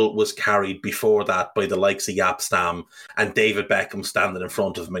Neville was carried before that by the likes of Jaap Stam and David Beckham standing in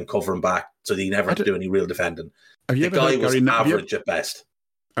front of him and covering back so that he never had to do any real defending. The guy was average at best.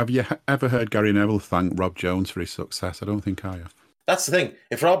 Have you ever heard Gary Neville thank Rob Jones for his success? I don't think I have. That's the thing.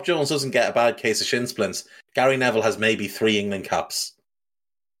 If Rob Jones doesn't get a bad case of shin splints, Gary Neville has maybe 3 England caps.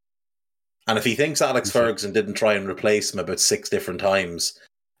 And if he thinks Alex Ferguson didn't try and replace him about 6 different times,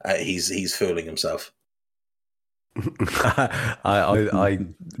 he's fooling himself. I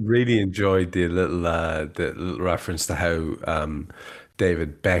really enjoyed the little reference to how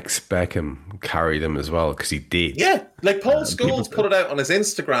David Beckham carried him as well, because he did. Yeah, like Paul Scholes put it out on his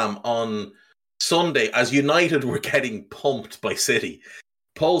Instagram on Sunday as United were getting pumped by City.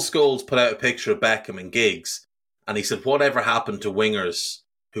 Paul Scholes put out a picture of Beckham and Giggs, and he said, whatever happened to wingers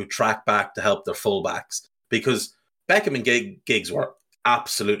who track back to help their fullbacks? Because Beckham and Giggs were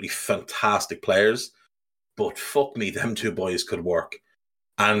absolutely fantastic players, but fuck me, them two boys could work.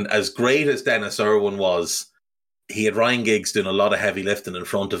 And as great as Dennis Irwin was, he had Ryan Giggs doing a lot of heavy lifting in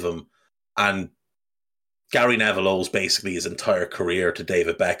front of him, and Gary Neville owes basically his entire career to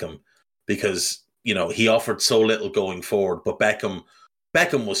David Beckham, because, you know, he offered so little going forward, but Beckham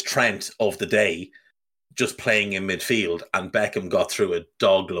was Trent of the day, just playing in midfield, and Beckham got through a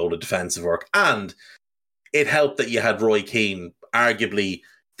dog load of defensive work. And it helped that you had Roy Keane, arguably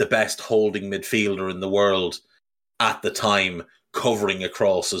the best holding midfielder in the world at the time, covering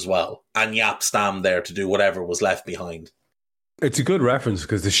across as well, and Jaap Stam there to do whatever was left behind. It's a good reference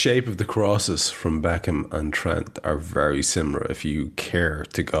because the shape of the crosses from Beckham and Trent are very similar if you care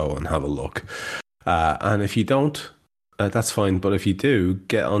to go and have a look. And if you don't, that's fine. But if you do,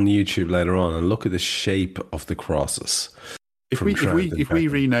 get on YouTube later on and look at the shape of the crosses. If we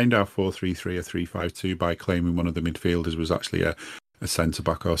renamed our 4-3-3 a 3-5-2 by claiming one of the midfielders was actually a centre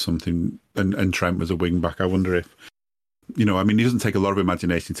back or something, and Trent was a wing back, I wonder if, you know, I mean, it doesn't take a lot of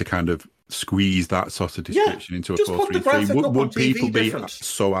imagination to kind of squeeze that sort of description into a 4-3-3. Would people be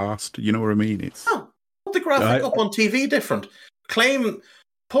so asked? You know what I mean? Put the graphic up on TV different.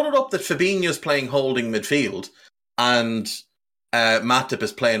 Put it up that Fabinho's playing holding midfield and Matip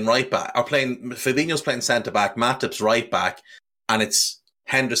is playing right back, or Fabinho's playing centre back, Matip's right back, and it's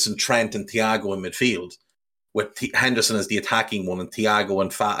Henderson, Trent, and Thiago in midfield, with Henderson as the attacking one and Thiago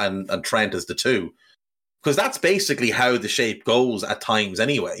and Trent as the two. Because that's basically how the shape goes at times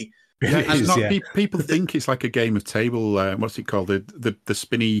anyway. People think it's like a game of table, what's it called? The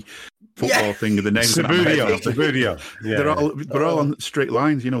spinny football thing, the names of Sabudio. They're all on straight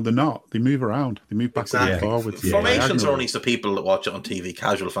lines, you know, they're not. They move around. They move backwards and forwards. Formations are only so people that watch it on TV,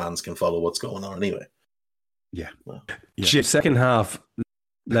 casual fans, can follow what's going on anyway. Second half,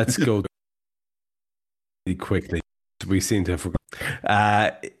 let's go quickly. We seem to have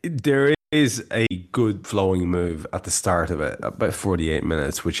forgotten. There is a good flowing move at the start of it, about 48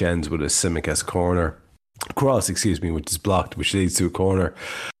 minutes, which ends with a Tsimikas cross, which is blocked, which leads to a corner.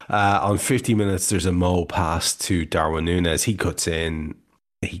 On 50 minutes, there's a Mo pass to Darwin Núñez. He cuts in.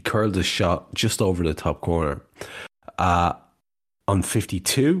 He curled a shot just over the top corner. On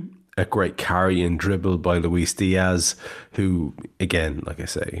 52, a great carry and dribble by Luis Diaz, who, again, like I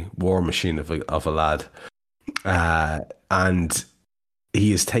say, war machine of a lad. And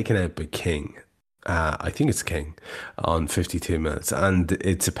he is taken out by King. I think it's King on 52 minutes, and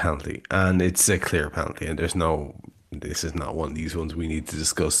it's a penalty, and it's a clear penalty, and this is not one of these ones we need to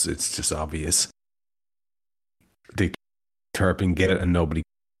discuss. It's just obvious. Dick Turpin get it, and nobody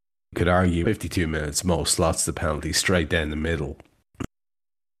could argue. 52 minutes, Mo slots the penalty straight down the middle.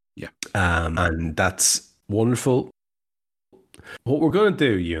 Yeah. And that's wonderful. What we're going to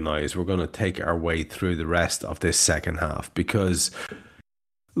do, you and I, is we're going to take our way through the rest of this second half, because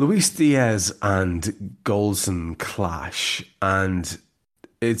Luis Diaz and Goldson clash, and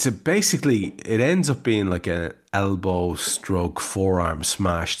it ends up being like an elbow stroke forearm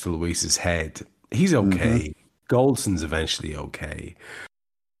smash to Luis's head. He's okay. Goldson's eventually okay.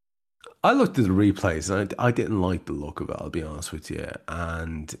 I looked at the replays and I didn't like the look of it, I'll be honest with you,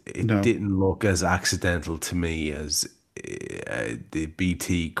 and it didn't look as accidental to me as the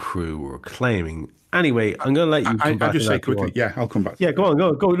BT crew were claiming. Anyway, I'm going to let you come back. I'll just say quickly. Yeah, I'll come back. Yeah, go on.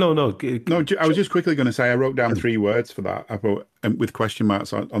 No. I was just quickly going to say I wrote down 3 words for that. I wrote with question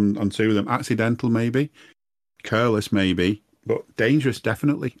marks on 2 of them. Accidental, maybe. Careless, maybe. But dangerous,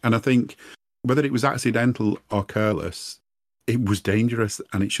 definitely. And I think whether it was accidental or careless, it was dangerous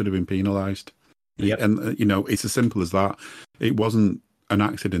and it should have been penalised. Yeah, and it's as simple as that. It wasn't an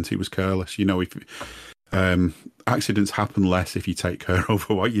accident; it was careless. If accidents happen less if you take care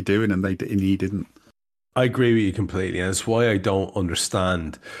over what you're doing, and he didn't. I agree with you completely, and it's why I don't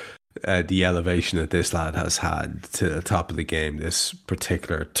understand the elevation that this lad has had to the top of the game. This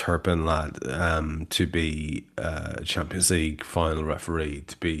particular Turpin lad, to be Champions League final referee,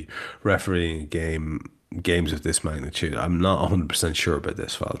 to be refereeing games of this magnitude. I'm not 100% sure about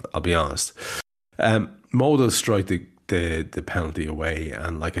this fella, I'll be honest. Mo does strike the penalty away,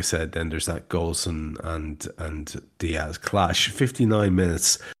 and like I said, then there's that Golson and Diaz clash. 59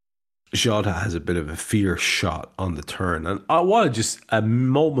 minutes, Jota has a bit of a fierce shot on the turn. And I want just a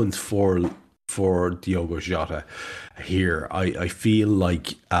moment for Diogo Jota here. I feel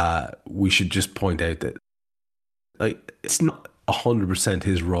like we should just point out that it's not 100%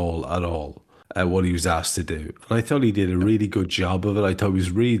 his role at all, what he was asked to do. And I thought he did a really good job of it. I thought he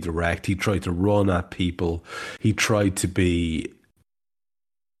was really direct. He tried to run at people. He tried to be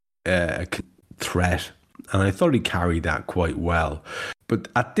a threat. And I thought he carried that quite well. But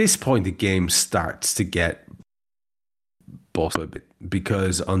at this point, the game starts to get busted a bit,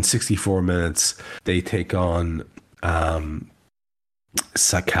 because on 64 minutes, they take on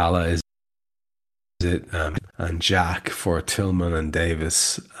Sakala, is it? And Jack for Tillman and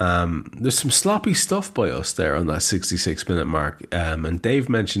Davis. There's some sloppy stuff by us there on that 66-minute mark. And Dave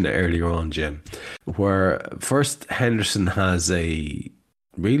mentioned it earlier on, Jim, where first Henderson has a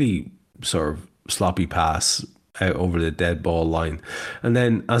really sort of sloppy pass out over the dead ball line. And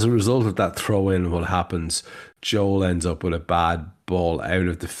then as a result of that throw in, what happens, Joel ends up with a bad ball out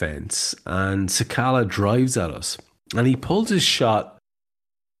of defence, and Sakala drives at us. And he pulls his shot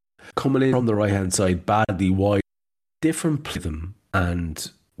coming in from the right-hand side badly wide. Different play them,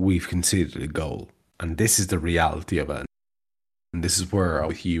 and we've conceded a goal. And this is the reality of it. And this is where I'm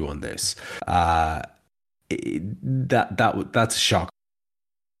with you on this. That's a shock.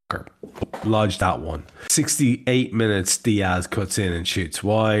 Lodge that one. 68 minutes, Diaz cuts in and shoots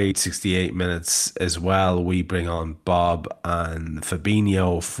wide. 68 minutes as well, we bring on Bob and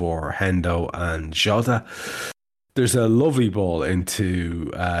Fabinho for Hendo and Jota. There's a lovely ball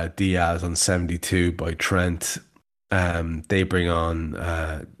into Diaz on 72 by Trent. They bring on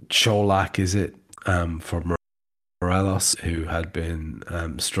Cholak, is it, for Morelos, who had been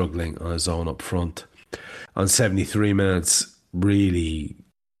struggling on his own up front. On 73 minutes, really,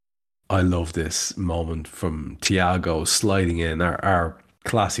 I love this moment from Thiago sliding in, our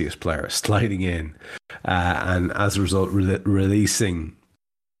classiest player, sliding in, and as a result, releasing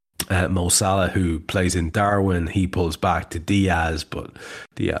Mo Salah, who plays in Darwin. He pulls back to Diaz, but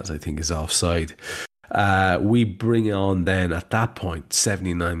Diaz, I think, is offside. We bring on then, at that point,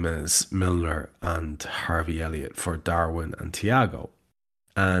 79 minutes, Milner and Harvey Elliott for Darwin and Thiago.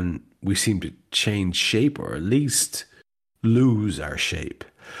 And we seem to change shape, or at least lose our shape.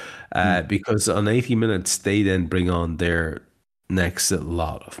 Because on 80 minutes, they then bring on their next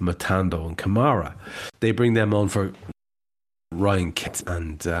lot of Matando and Kamara. They bring them on for Ryan Kent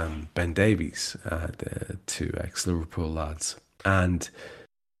and Ben Davies, the two ex-Liverpool lads. And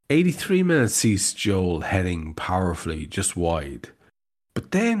 83 minutes sees Joel heading powerfully just wide.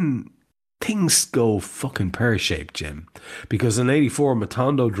 But then things go fucking pear-shaped, Jim. Because in 84,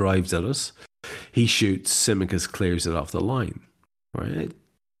 Matando drives at us. He shoots, Tsimikas clears it off the line. Right?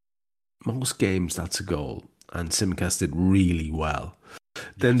 Most games, that's a goal. And Tsimikas did really well.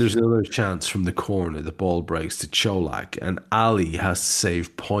 Then there's another chance from the corner. The ball breaks to Cholak, and Ali has to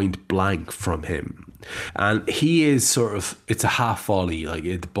save point blank from him. And he is sort of, it's a half volley. Like,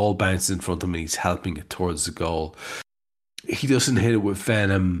 the ball bounces in front of him and he's helping it towards the goal. He doesn't hit it with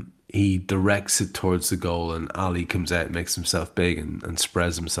venom. He directs it towards the goal, and Ali comes out, makes himself big and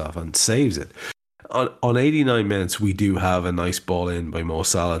spreads himself and saves it. On 89 minutes, we do have a nice ball in by Mo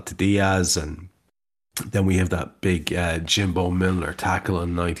Salah to Diaz, and then we have that big Jimbo Milner tackle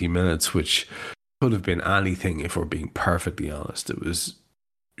on 90 minutes, which could have been anything if we're being perfectly honest. It was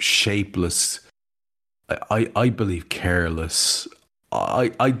shapeless. I believe careless.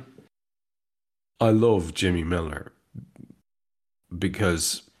 I love Jimmy Milner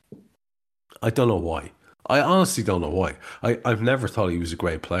because I don't know why. I honestly don't know why. I've never thought he was a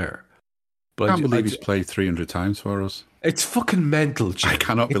great player. But I can't believe he's played 300 times for us. It's fucking mental, Jim. I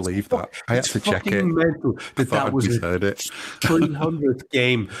cannot believe that. I had to check it. It's mental that was his 300th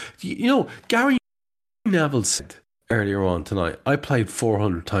game. You know, Gary Neville said earlier on tonight, I played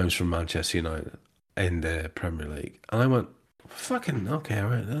 400 times for Manchester United in the Premier League. And I went, fucking, okay, all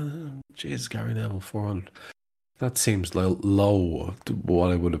right. Jeez, Gary Neville, 400. That seems low to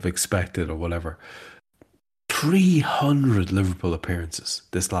what I would have expected or whatever. 300 Liverpool appearances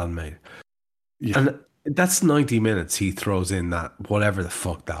this lad made. Yeah. And that's 90 minutes he throws in that, whatever the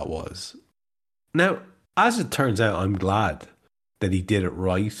fuck that was. Now, as it turns out, I'm glad that he did it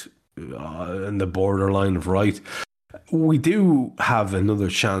right, in the borderline of right. We do have another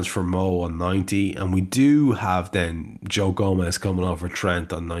chance for Mo on 90, and we do have then Joe Gomez coming off for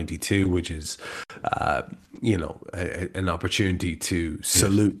Trent on 92, which is, an opportunity to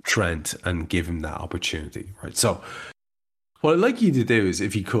salute Trent and give him that opportunity, right? So what I'd like you to do is,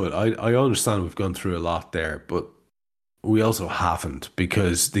 if you could, I understand we've gone through a lot there, but we also haven't,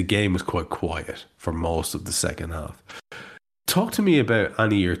 because the game was quite quiet for most of the second half. Talk to me about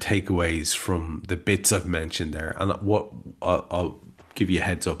any of your takeaways from the bits I've mentioned there. And what I'll give you a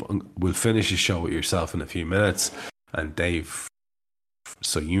heads up. We'll finish the show with yourself in a few minutes. And Dave,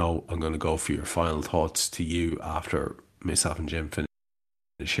 so you know I'm going to go for your final thoughts to you after myself and Jim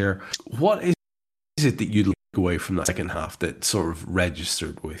finish here. What is it that you'd take away from that second half that sort of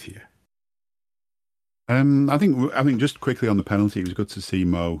registered with you? I think just quickly on the penalty, it was good to see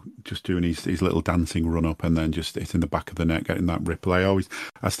Mo just doing his little dancing run up and then just hitting the back of the net, getting that ripple.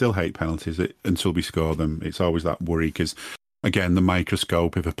 I still hate penalties until we score them. It's always that worry because, again, the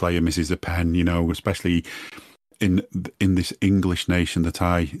microscope, if a player misses a pen, especially in this English nation that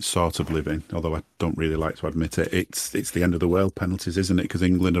I sort of live in, although I don't really like to admit it, it's the end of the world, penalties, isn't it? Because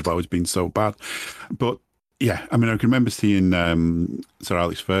England have always been so bad. But yeah, I mean, I can remember seeing Sir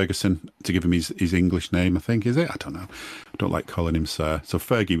Alex Ferguson, to give him his English name, I think, is it? I don't know. I don't like calling him Sir. So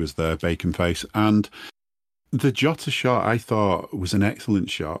Fergie was there, bacon face. And the Jota shot, I thought, was an excellent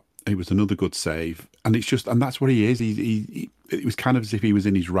shot. It was another good save. And that's what he is. It was kind of as if he was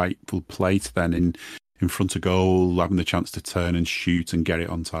in his rightful place then in front of goal, having the chance to turn and shoot and get it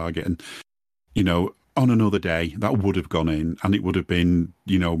on target. And, on another day, that would have gone in, and it would have been,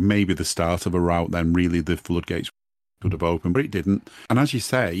 maybe the start of a rout. Then really the floodgates would have opened, but it didn't. And as you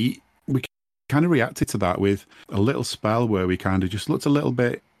say, we kind of reacted to that with a little spell where we kind of just looked a little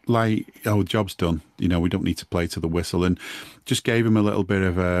bit like, oh, job's done. We don't need to play to the whistle, and just gave him a little bit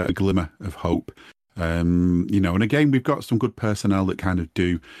of a glimmer of hope. And again, we've got some good personnel that kind of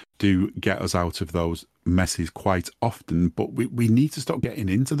do get us out of those messes quite often, but we need to stop getting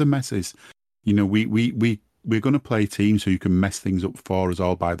into the messes. We're going to play teams who can mess things up for us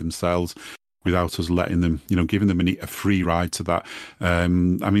all by themselves without us letting them, giving them a free ride to that.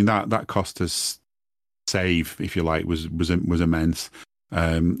 That cost us save, if you like, was immense.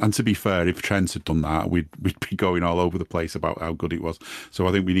 And to be fair, if Trent had done that, we'd be going all over the place about how good it was. So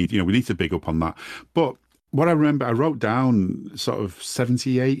I think we need to big up on that. But what I remember, I wrote down sort of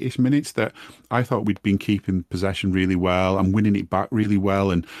 78-ish minutes that I thought we'd been keeping possession really well and winning it back really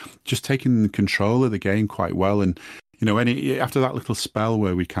well and just taking control of the game quite well. And, after that little spell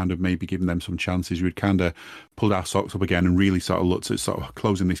where we kind of maybe given them some chances, we'd kind of pulled our socks up again and really sort of looked at sort of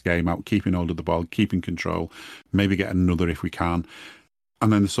closing this game out, keeping hold of the ball, keeping control, maybe get another if we can.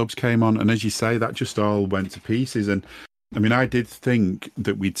 And then the subs came on. And as you say, that just all went to pieces. And I did think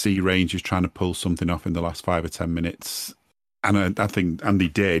that we'd see Rangers trying to pull something off in the last 5 or 10 minutes, and I think Andy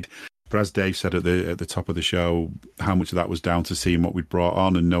did. But as Dave said at the top of the show, how much of that was down to seeing what we'd brought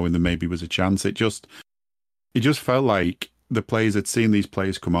on and knowing there maybe was a chance. It just felt like the players had seen these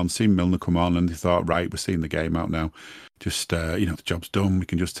players come on, seen Milner come on, and they thought, right, we're seeing the game out now. Just the job's done. We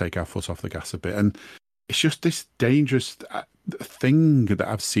can just take our foot off the gas a bit, and it's just this dangerous thing that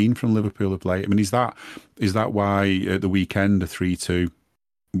I've seen from Liverpool of late. Is that why at the weekend a 3-2,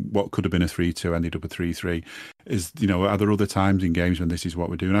 what could have been a 3-2 ended up a 3-3? Are there other times in games when this is what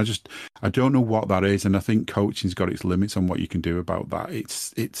we're doing? I don't know what that is, and I think coaching's got its limits on what you can do about that.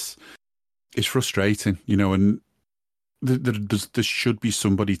 It's frustrating, and there should be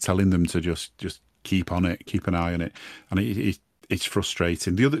somebody telling them to just keep on it, keep an eye on it, and it's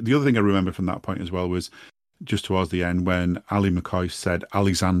frustrating. The other thing I remember from that point as well was just towards the end when Ali McCoy said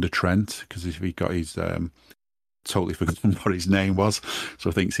Alexander Trent, because if he got his totally forgotten what his name was,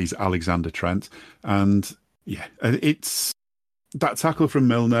 so thinks he's Alexander Trent. And yeah, it's that tackle from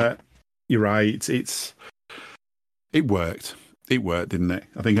Milner. You're right. It worked. It worked, didn't it?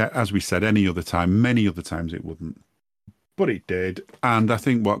 I think, as we said, many other times it wouldn't. But it did. And I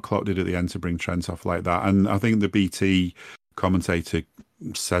think what Klopp did at the end to bring Trent off like that, and I think the BT commentator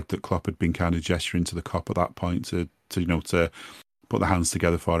said that Klopp had been kind of gesturing to the Kop at that point to put the hands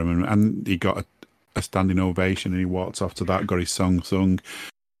together for him, and he got a standing ovation, and he walked off to that, got his song sung,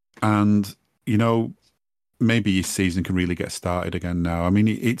 and maybe his season can really get started again now.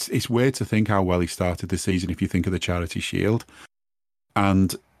 It's weird to think how well he started the season if you think of the Charity Shield,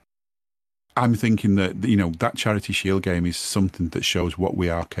 and I'm thinking that that Charity Shield game is something that shows what we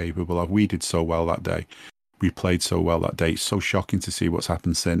are capable of. We did so well that day. We played so well that day. It's so shocking to see what's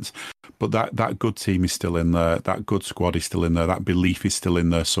happened since. But that good team is still in there. That good squad is still in there. That belief is still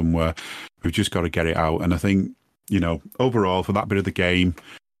in there somewhere. We've just got to get it out. And I think, overall, for that bit of the game,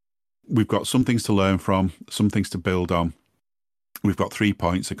 we've got some things to learn from, some things to build on. We've got 3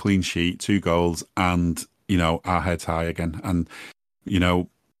 points, a clean sheet, 2 goals, and, our heads high again. And,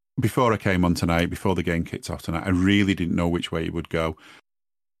 before I came on tonight, before the game kicked off tonight, I really didn't know which way it would go.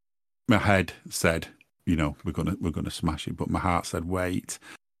 My head said, we're gonna smash it, but my heart said, wait,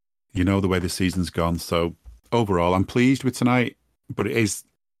 the way the season's gone. So overall, I'm pleased with tonight, but it is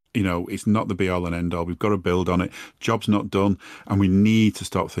It's not the be-all and end-all. We've got to build on it. Job's not done, and we need to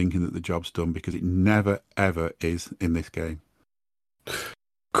stop thinking that the job's done, because it never, ever is in this game.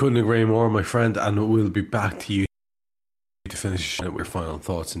 Couldn't agree more, my friend, and we'll be back to you to finish with your final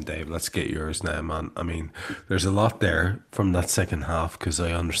thoughts. And Dave, let's get yours now, man. I mean, there's a lot there from that second half, because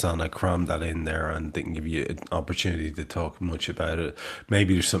I understand I crammed that in there and didn't give you an opportunity to talk much about it.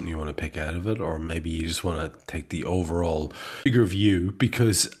 Maybe there's something you want to pick out of it, or maybe you just want to take the overall bigger view,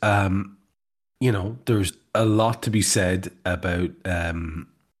 because there's a lot to be said about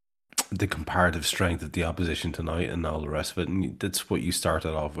the comparative strength of the opposition tonight and all the rest of it, and that's what you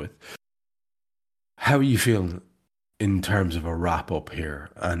started off with. How are you feeling in terms of a wrap up here?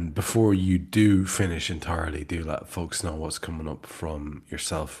 And before you do finish entirely, do let folks know what's coming up from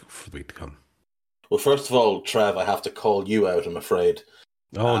yourself for the week to come. Well, first of all, Trev, I have to call you out, I'm afraid.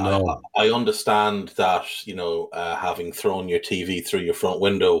 Oh, no. I understand that, having thrown your TV through your front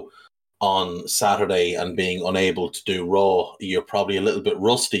window on Saturday and being unable to do Raw, you're probably a little bit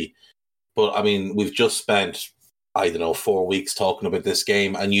rusty. But, I mean, we've just spent, 4 weeks talking about this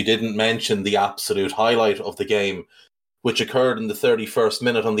game, and you didn't mention the absolute highlight of the game, which occurred in the 31st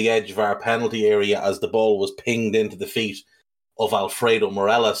minute on the edge of our penalty area as the ball was pinged into the feet of Alfredo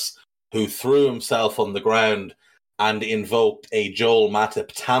Morelos, who threw himself on the ground and invoked a Joel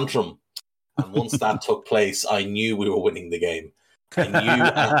Matip tantrum. And once that took place, I knew we were winning the game. I knew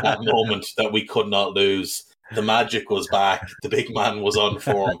at that moment that we could not lose. The magic was back. The big man was on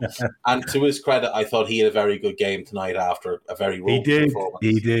form. And to his credit, I thought he had a very good game tonight after a very ropey performance.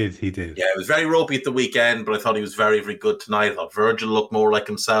 He did. Yeah, it was very ropey at the weekend, but I thought he was very, very good tonight. I thought Virgil looked more like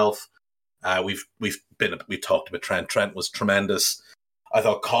himself. We've talked about Trent. Trent was tremendous. I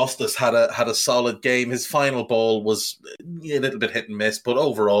thought Costas had a solid game. His final ball was a little bit hit and miss, but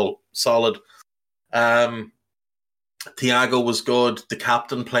overall solid. Thiago was good. The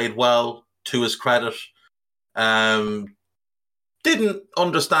captain played well, to his credit. Didn't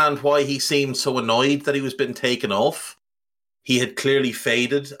understand why he seemed so annoyed that he was being taken off. He had clearly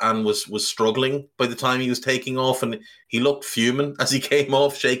faded and was struggling by the time he was taking off, and he looked fuming as he came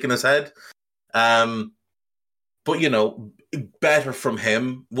off, shaking his head. But, better from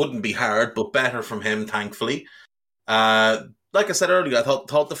him. Wouldn't be hard, but better from him, thankfully. Like I said earlier, I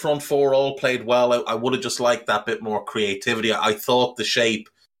thought the front four all played well. I would have just liked that bit more creativity. I thought the shape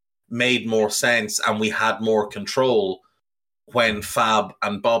made more sense and we had more control when Fab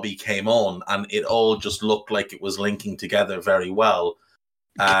and Bobby came on, and it all just looked like it was linking together very well.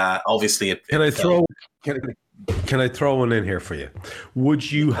 Obviously, Can I throw one in here for you?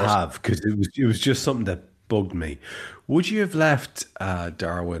 Would you have, because it was just something that bugged me, would you have left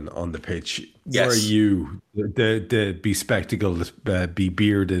Darwin on the pitch? Yes. Were you the bespectacled,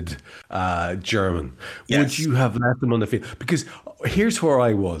 bearded German? Yes. Would you have left him on the field? Because here's where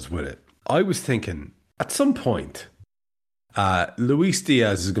I was with it. I was thinking at some point, Luis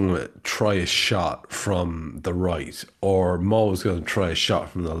Diaz is going to try a shot from the right, or Mo is going to try a shot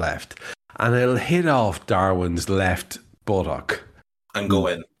from the left, and it'll hit off Darwin's left buttock and go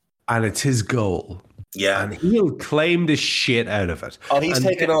in. And it's his goal. Yeah. And he'll claim the shit out of it. Oh, he's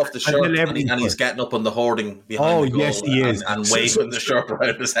taking off the shirt and he's getting up on the hoarding behind the goal. Yes, he is. And waving the shirt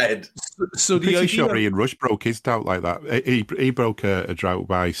around his head. So the sure Ian Rush broke his doubt like that. He broke a drought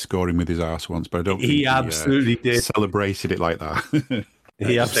by scoring with his arse once, but I don't think he absolutely did. Celebrated it like that.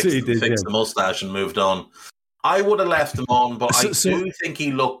 He absolutely did. Fixed the mustache and moved on. I would have left him on, but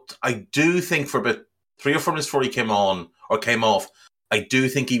I do think for about 3 or 4 minutes before he came off, I do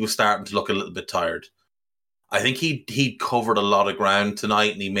think he was starting to look a little bit tired. I think he covered a lot of ground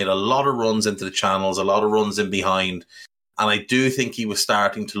tonight, and he made a lot of runs into the channels, a lot of runs in behind, and I do think he was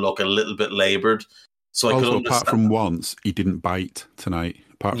starting to look a little bit laboured. So I could understand. Apart from once, he didn't bite tonight.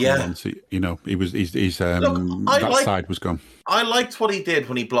 Apart from once, he was side was gone. I liked what he did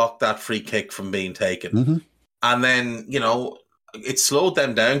when he blocked that free kick from being taken, and then it slowed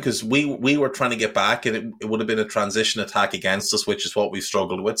them down because we were trying to get back, and it would have been a transition attack against us, which is what we've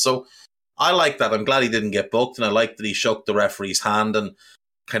struggled with. So I like that. I'm glad he didn't get booked, and I like that he shook the referee's hand and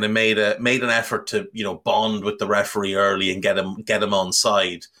kind of made an effort to bond with the referee early and get him on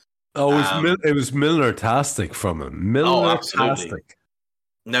side. Oh, it was Milner-tastic from him. Milner-tastic.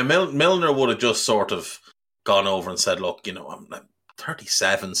 Now Milner would have just sort of gone over and said, "Look, I'm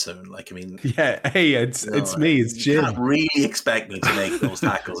 37 soon. Hey, it's me, it's Jim. You can't really expect me to make those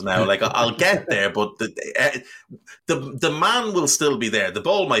tackles now. I'll get there, but the man will still be there. The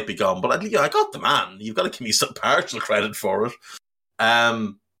ball might be gone, but I got the man. You've got to give me some partial credit for it."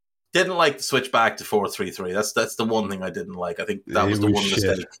 Didn't like the switch back to 4-3-3. That's the one thing I didn't like. I think that was the one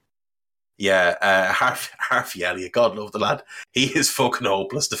mistake. Yeah, Harvey Elliott, God love the lad. He is fucking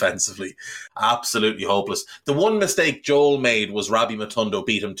hopeless defensively. Absolutely hopeless. The one mistake Joel made was Rabbi Matondo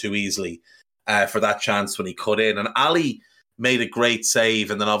beat him too easily for that chance when he cut in. And Ali made a great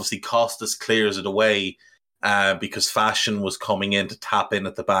save, and then obviously Costas clears it away because Fashion was coming in to tap in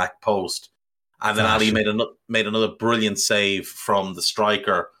at the back post. And then Ali made another brilliant save from the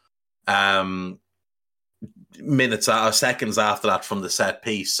striker seconds after that from the set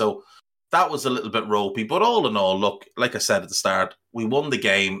piece. So that was a little bit ropey, but all in all, look, like I said at the start, we won the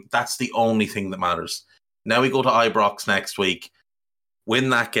game. That's the only thing that matters. Now we go to Ibrox next week, win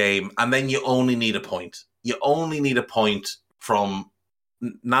that game, and then you only need a point. You only need a point from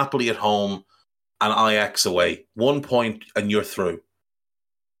Napoli at home and Ajax away. 1 point and you're through.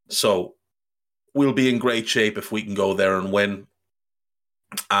 So we'll be in great shape if we can go there and win.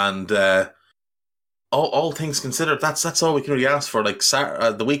 And all things considered, that's all we can really ask for. Like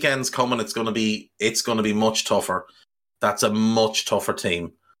the weekend's coming, it's going to be much tougher. That's a much tougher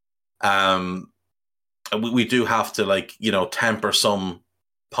team. And we do have to temper some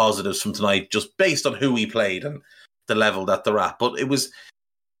positives from tonight, just based on who we played and the level that they're at. But it was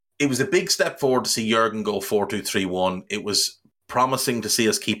a big step forward to see Jurgen go 4-2-3-1. It was promising to see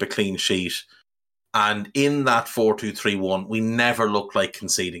us keep a clean sheet. And in that 4-2-3-1, we never looked like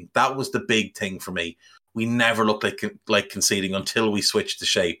conceding. That was the big thing for me. We never looked like conceding until we switched the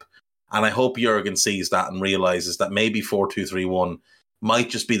shape. And I hope Jurgen sees that and realises that maybe 4-2-3-1 might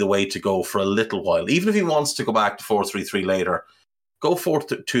just be the way to go for a little while. Even if he wants to go back to 4-3-3 later, go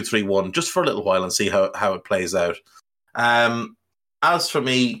 4-2-3-1 just for a little while and see how it plays out. As for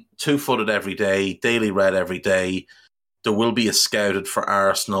me, two-footed every day, daily red every day. There will be a scouted for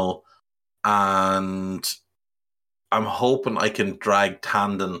Arsenal. And I'm hoping I can drag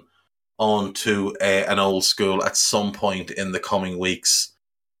Tandon onto an old school at some point in the coming weeks,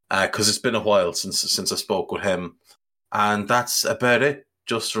 because it's been a while since I spoke with him. And that's about it.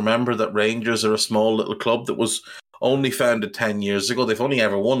 Just remember that Rangers are a small little club that was only founded 10 years ago. They've only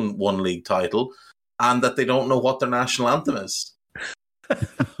ever won one league title, and that they don't know what their national anthem is.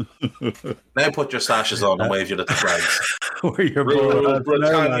 Now put your sashes on and wave your little flags. Where your Rule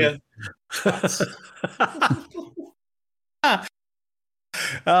Britannia. It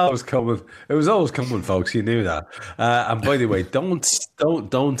was coming. It was always coming, folks. You knew that. And by the way, don't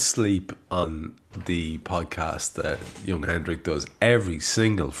sleep on the podcast that young Hendrik does every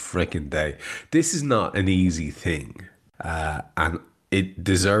single freaking day. This is not an easy thing, and it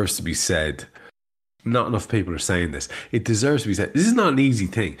deserves to be said. Not enough people are saying this. It deserves to be said. This is not an easy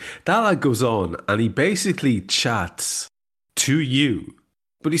thing. That lad goes on and he basically chats to you,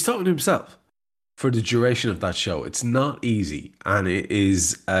 but he's talking to himself for the duration of that show. It's not easy, and it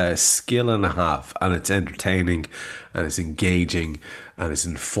is a skill and a half, and it's entertaining, and it's engaging, and it's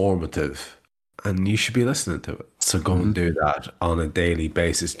informative, and you should be listening to it. So go and do that on a daily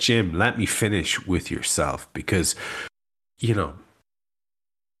basis. Jim, let me finish with yourself, because,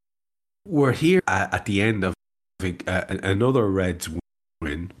 we're here at the end of another Reds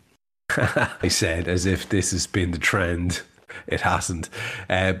win. I said, as if this has been the trend. It hasn't.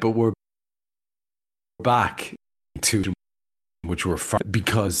 But we're back to which we're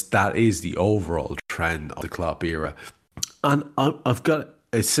because that is the overall trend of the Klopp era. And I've got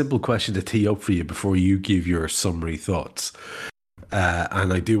a simple question to tee up for you before you give your summary thoughts.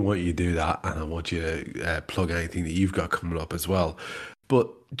 And I do want you to do that, and I want you to plug anything that you've got coming up as well. But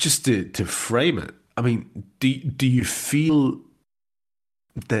just to frame it, I mean, do you feel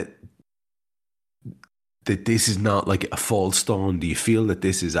that this is not like a false stone? Do you feel that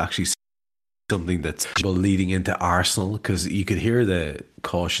this is actually something that's leading into Arsenal? Because you could hear the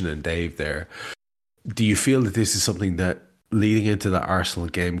caution in Dave there. Do you feel that this is something that leading into the Arsenal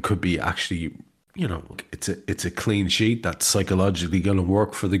game could be actually, it's a clean sheet that's psychologically going to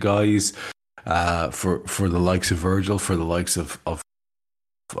work for the guys, for the likes of Virgil, for the likes of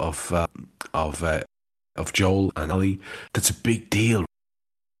Joel and Ali? That's a big deal,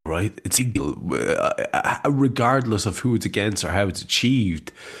 right? It's a deal, regardless of who it's against or how it's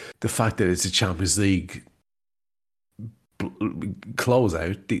achieved. The fact that it's a Champions League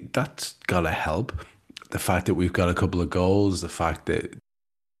closeout, that's got to help. The fact that we've got a couple of goals, the fact that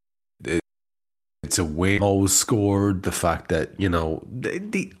it's a win, goals scored, the fact that,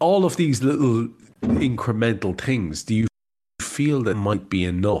 all of these little incremental things, do you feel that might be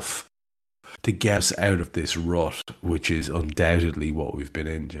enough to get us out of this rut, which is undoubtedly what we've been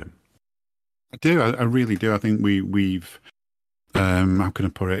in, Jim? I do. I really do. I think we've how can I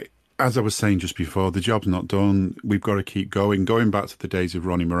put it? As I was saying just before, the job's not done. We've got to keep going. Going back to the days of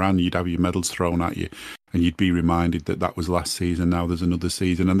Ronnie Moran, you'd have your medals thrown at you. And you'd be reminded that that was last season, now there's another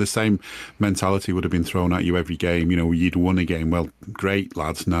season. And the same mentality would have been thrown at you every game. You know, you'd won a game. Well, great,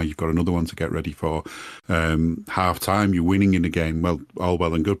 lads, now you've got another one to get ready for. Half-time, you're winning in the game. Well, all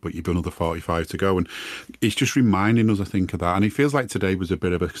well and good, but you've got another 45 to go. And it's just reminding us, I think, of that. And it feels like today was a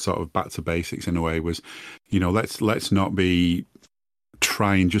bit of a sort of back to basics in a way, was, you know, let's not be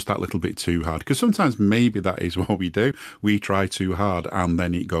trying just that little bit too hard, because sometimes maybe that is what we do. We try too hard and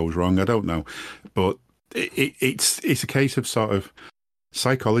then it goes wrong. I don't know. But it's a case of sort of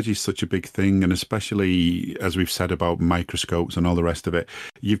psychology is such a big thing, and especially as we've said about microscopes and all the rest of it,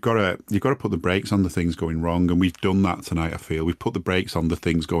 you've got to put the brakes on the things going wrong, and we've done that tonight. I feel we've put the brakes on the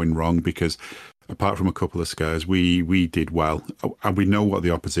things going wrong, because apart from a couple of scares, we did well, and we know what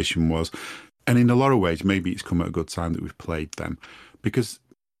the opposition was, and in a lot of ways maybe it's come at a good time that we've played them, because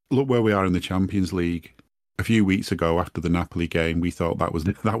look where we are in the Champions League. A few weeks ago, after the Napoli game, we thought that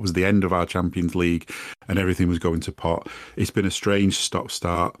was the end of our Champions League and everything was going to pot. It's been a strange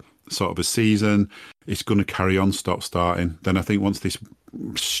stop-start sort of a season. It's going to carry on stop-starting. Then I think once this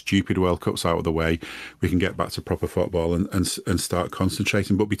stupid World Cup's out of the way, we can get back to proper football and start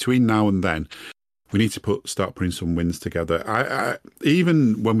concentrating. But between now and then, we need to start putting some wins together.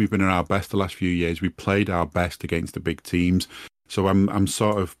 Even when we've been at our best the last few years, we played our best against the big teams. So I'm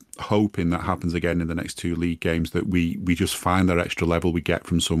sort of hoping that happens again in the next two league games, that we just find that extra level we get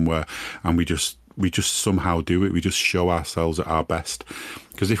from somewhere, and we just somehow do it. We just show ourselves at our best.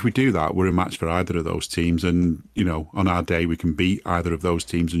 Because if we do that, we're a match for either of those teams. And, you know, on our day, we can beat either of those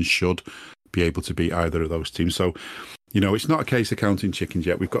teams and should be able to beat either of those teams. So, you know, it's not a case of counting chickens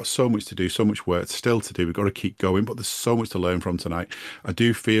yet. We've got so much to do, so much work still to do. We've got to keep going, but there's so much to learn from tonight. I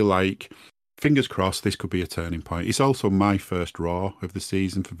do feel like, fingers crossed, this could be a turning point. It's also my first Raw of the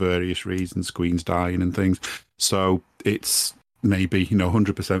season for various reasons, Queen's dying and things. So it's maybe, you know,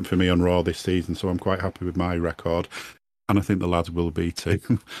 100% for me on Raw this season. So I'm quite happy with my record. And I think the lads will be too.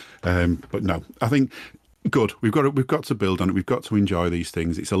 But no, I think good. We've got to build on it. We've got to enjoy these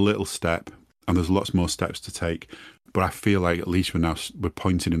things. It's a little step, and there's lots more steps to take. But I feel like at least we're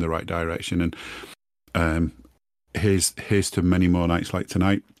pointing in the right direction. And here's to many more nights like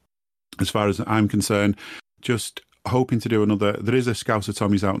tonight. As far as I'm concerned, just hoping to do another. There is a Scouser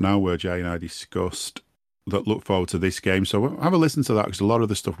Tommy's out now where Jay and I discussed that. Look forward to this game. So have a listen to that, because a lot of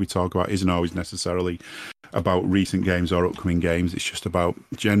the stuff we talk about isn't always necessarily about recent games or upcoming games. It's just about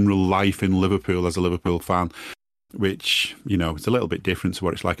general life in Liverpool as a Liverpool fan, which, you know, it's a little bit different to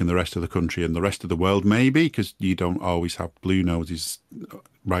what it's like in the rest of the country and the rest of the world, maybe, because you don't always have blue noses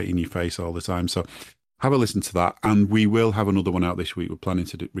right in your face all the time. So have a listen to that, and we will have another one out this week. We're planning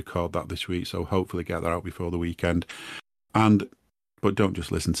to record that this week, so hopefully get that out before the weekend. But don't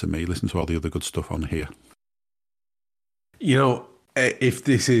just listen to me, listen to all the other good stuff on here. You know, if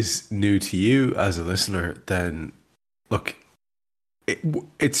this is new to you as a listener, then look,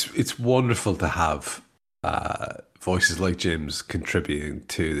 it's wonderful to have voices like Jim's contributing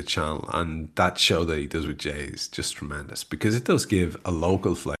to the channel, and that show that he does with Jay is just tremendous, because it does give a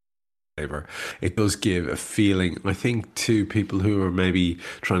local flavor. It does give a feeling, I think, to people who are maybe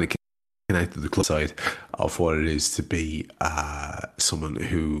trying to connect to the club side of what it is to be someone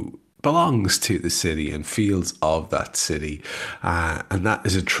who belongs to the city and feels of that city, and that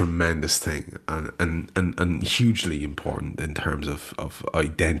is a tremendous thing, and hugely important in terms of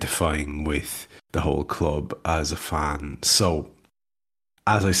identifying with the whole club as a fan. So,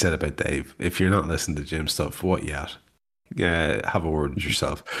 as I said about Dave, if you're not listening to Jim stuff, what yet? Have a word with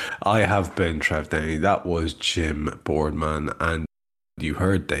yourself. I have been Trev Downey. That was Jim Boardman, and you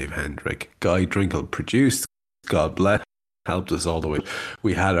heard Dave Hendrick. Guy Drinkle produced. God bless. Helped us all the way.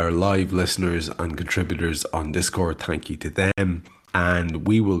 We had our live listeners and contributors on Discord. Thank you to them. And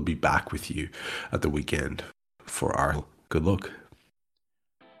we will be back with you at the weekend for our good luck.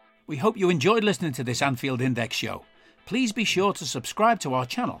 We hope you enjoyed listening to this Anfield Index show. Please be sure to subscribe to our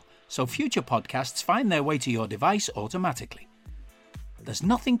channel so future podcasts find their way to your device automatically. There's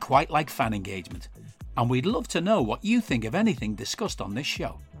nothing quite like fan engagement, and we'd love to know what you think of anything discussed on this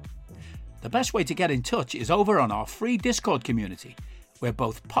show. The best way to get in touch is over on our free Discord community, where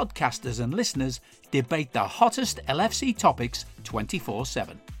both podcasters and listeners debate the hottest LFC topics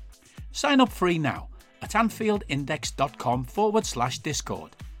 24/7. Sign up free now at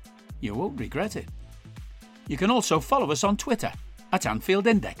AnfieldIndex.com/Discord. You won't regret it. You can also follow us on Twitter at Anfield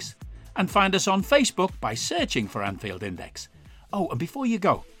Index, and find us on Facebook by searching for Anfield Index. Oh, and before you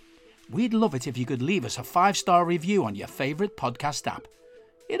go, we'd love it if you could leave us a 5-star review on your favourite podcast app.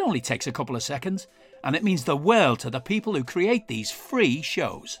 It only takes a couple of seconds, and it means the world to the people who create these free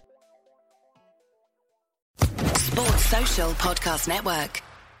shows. Sports Social Podcast Network.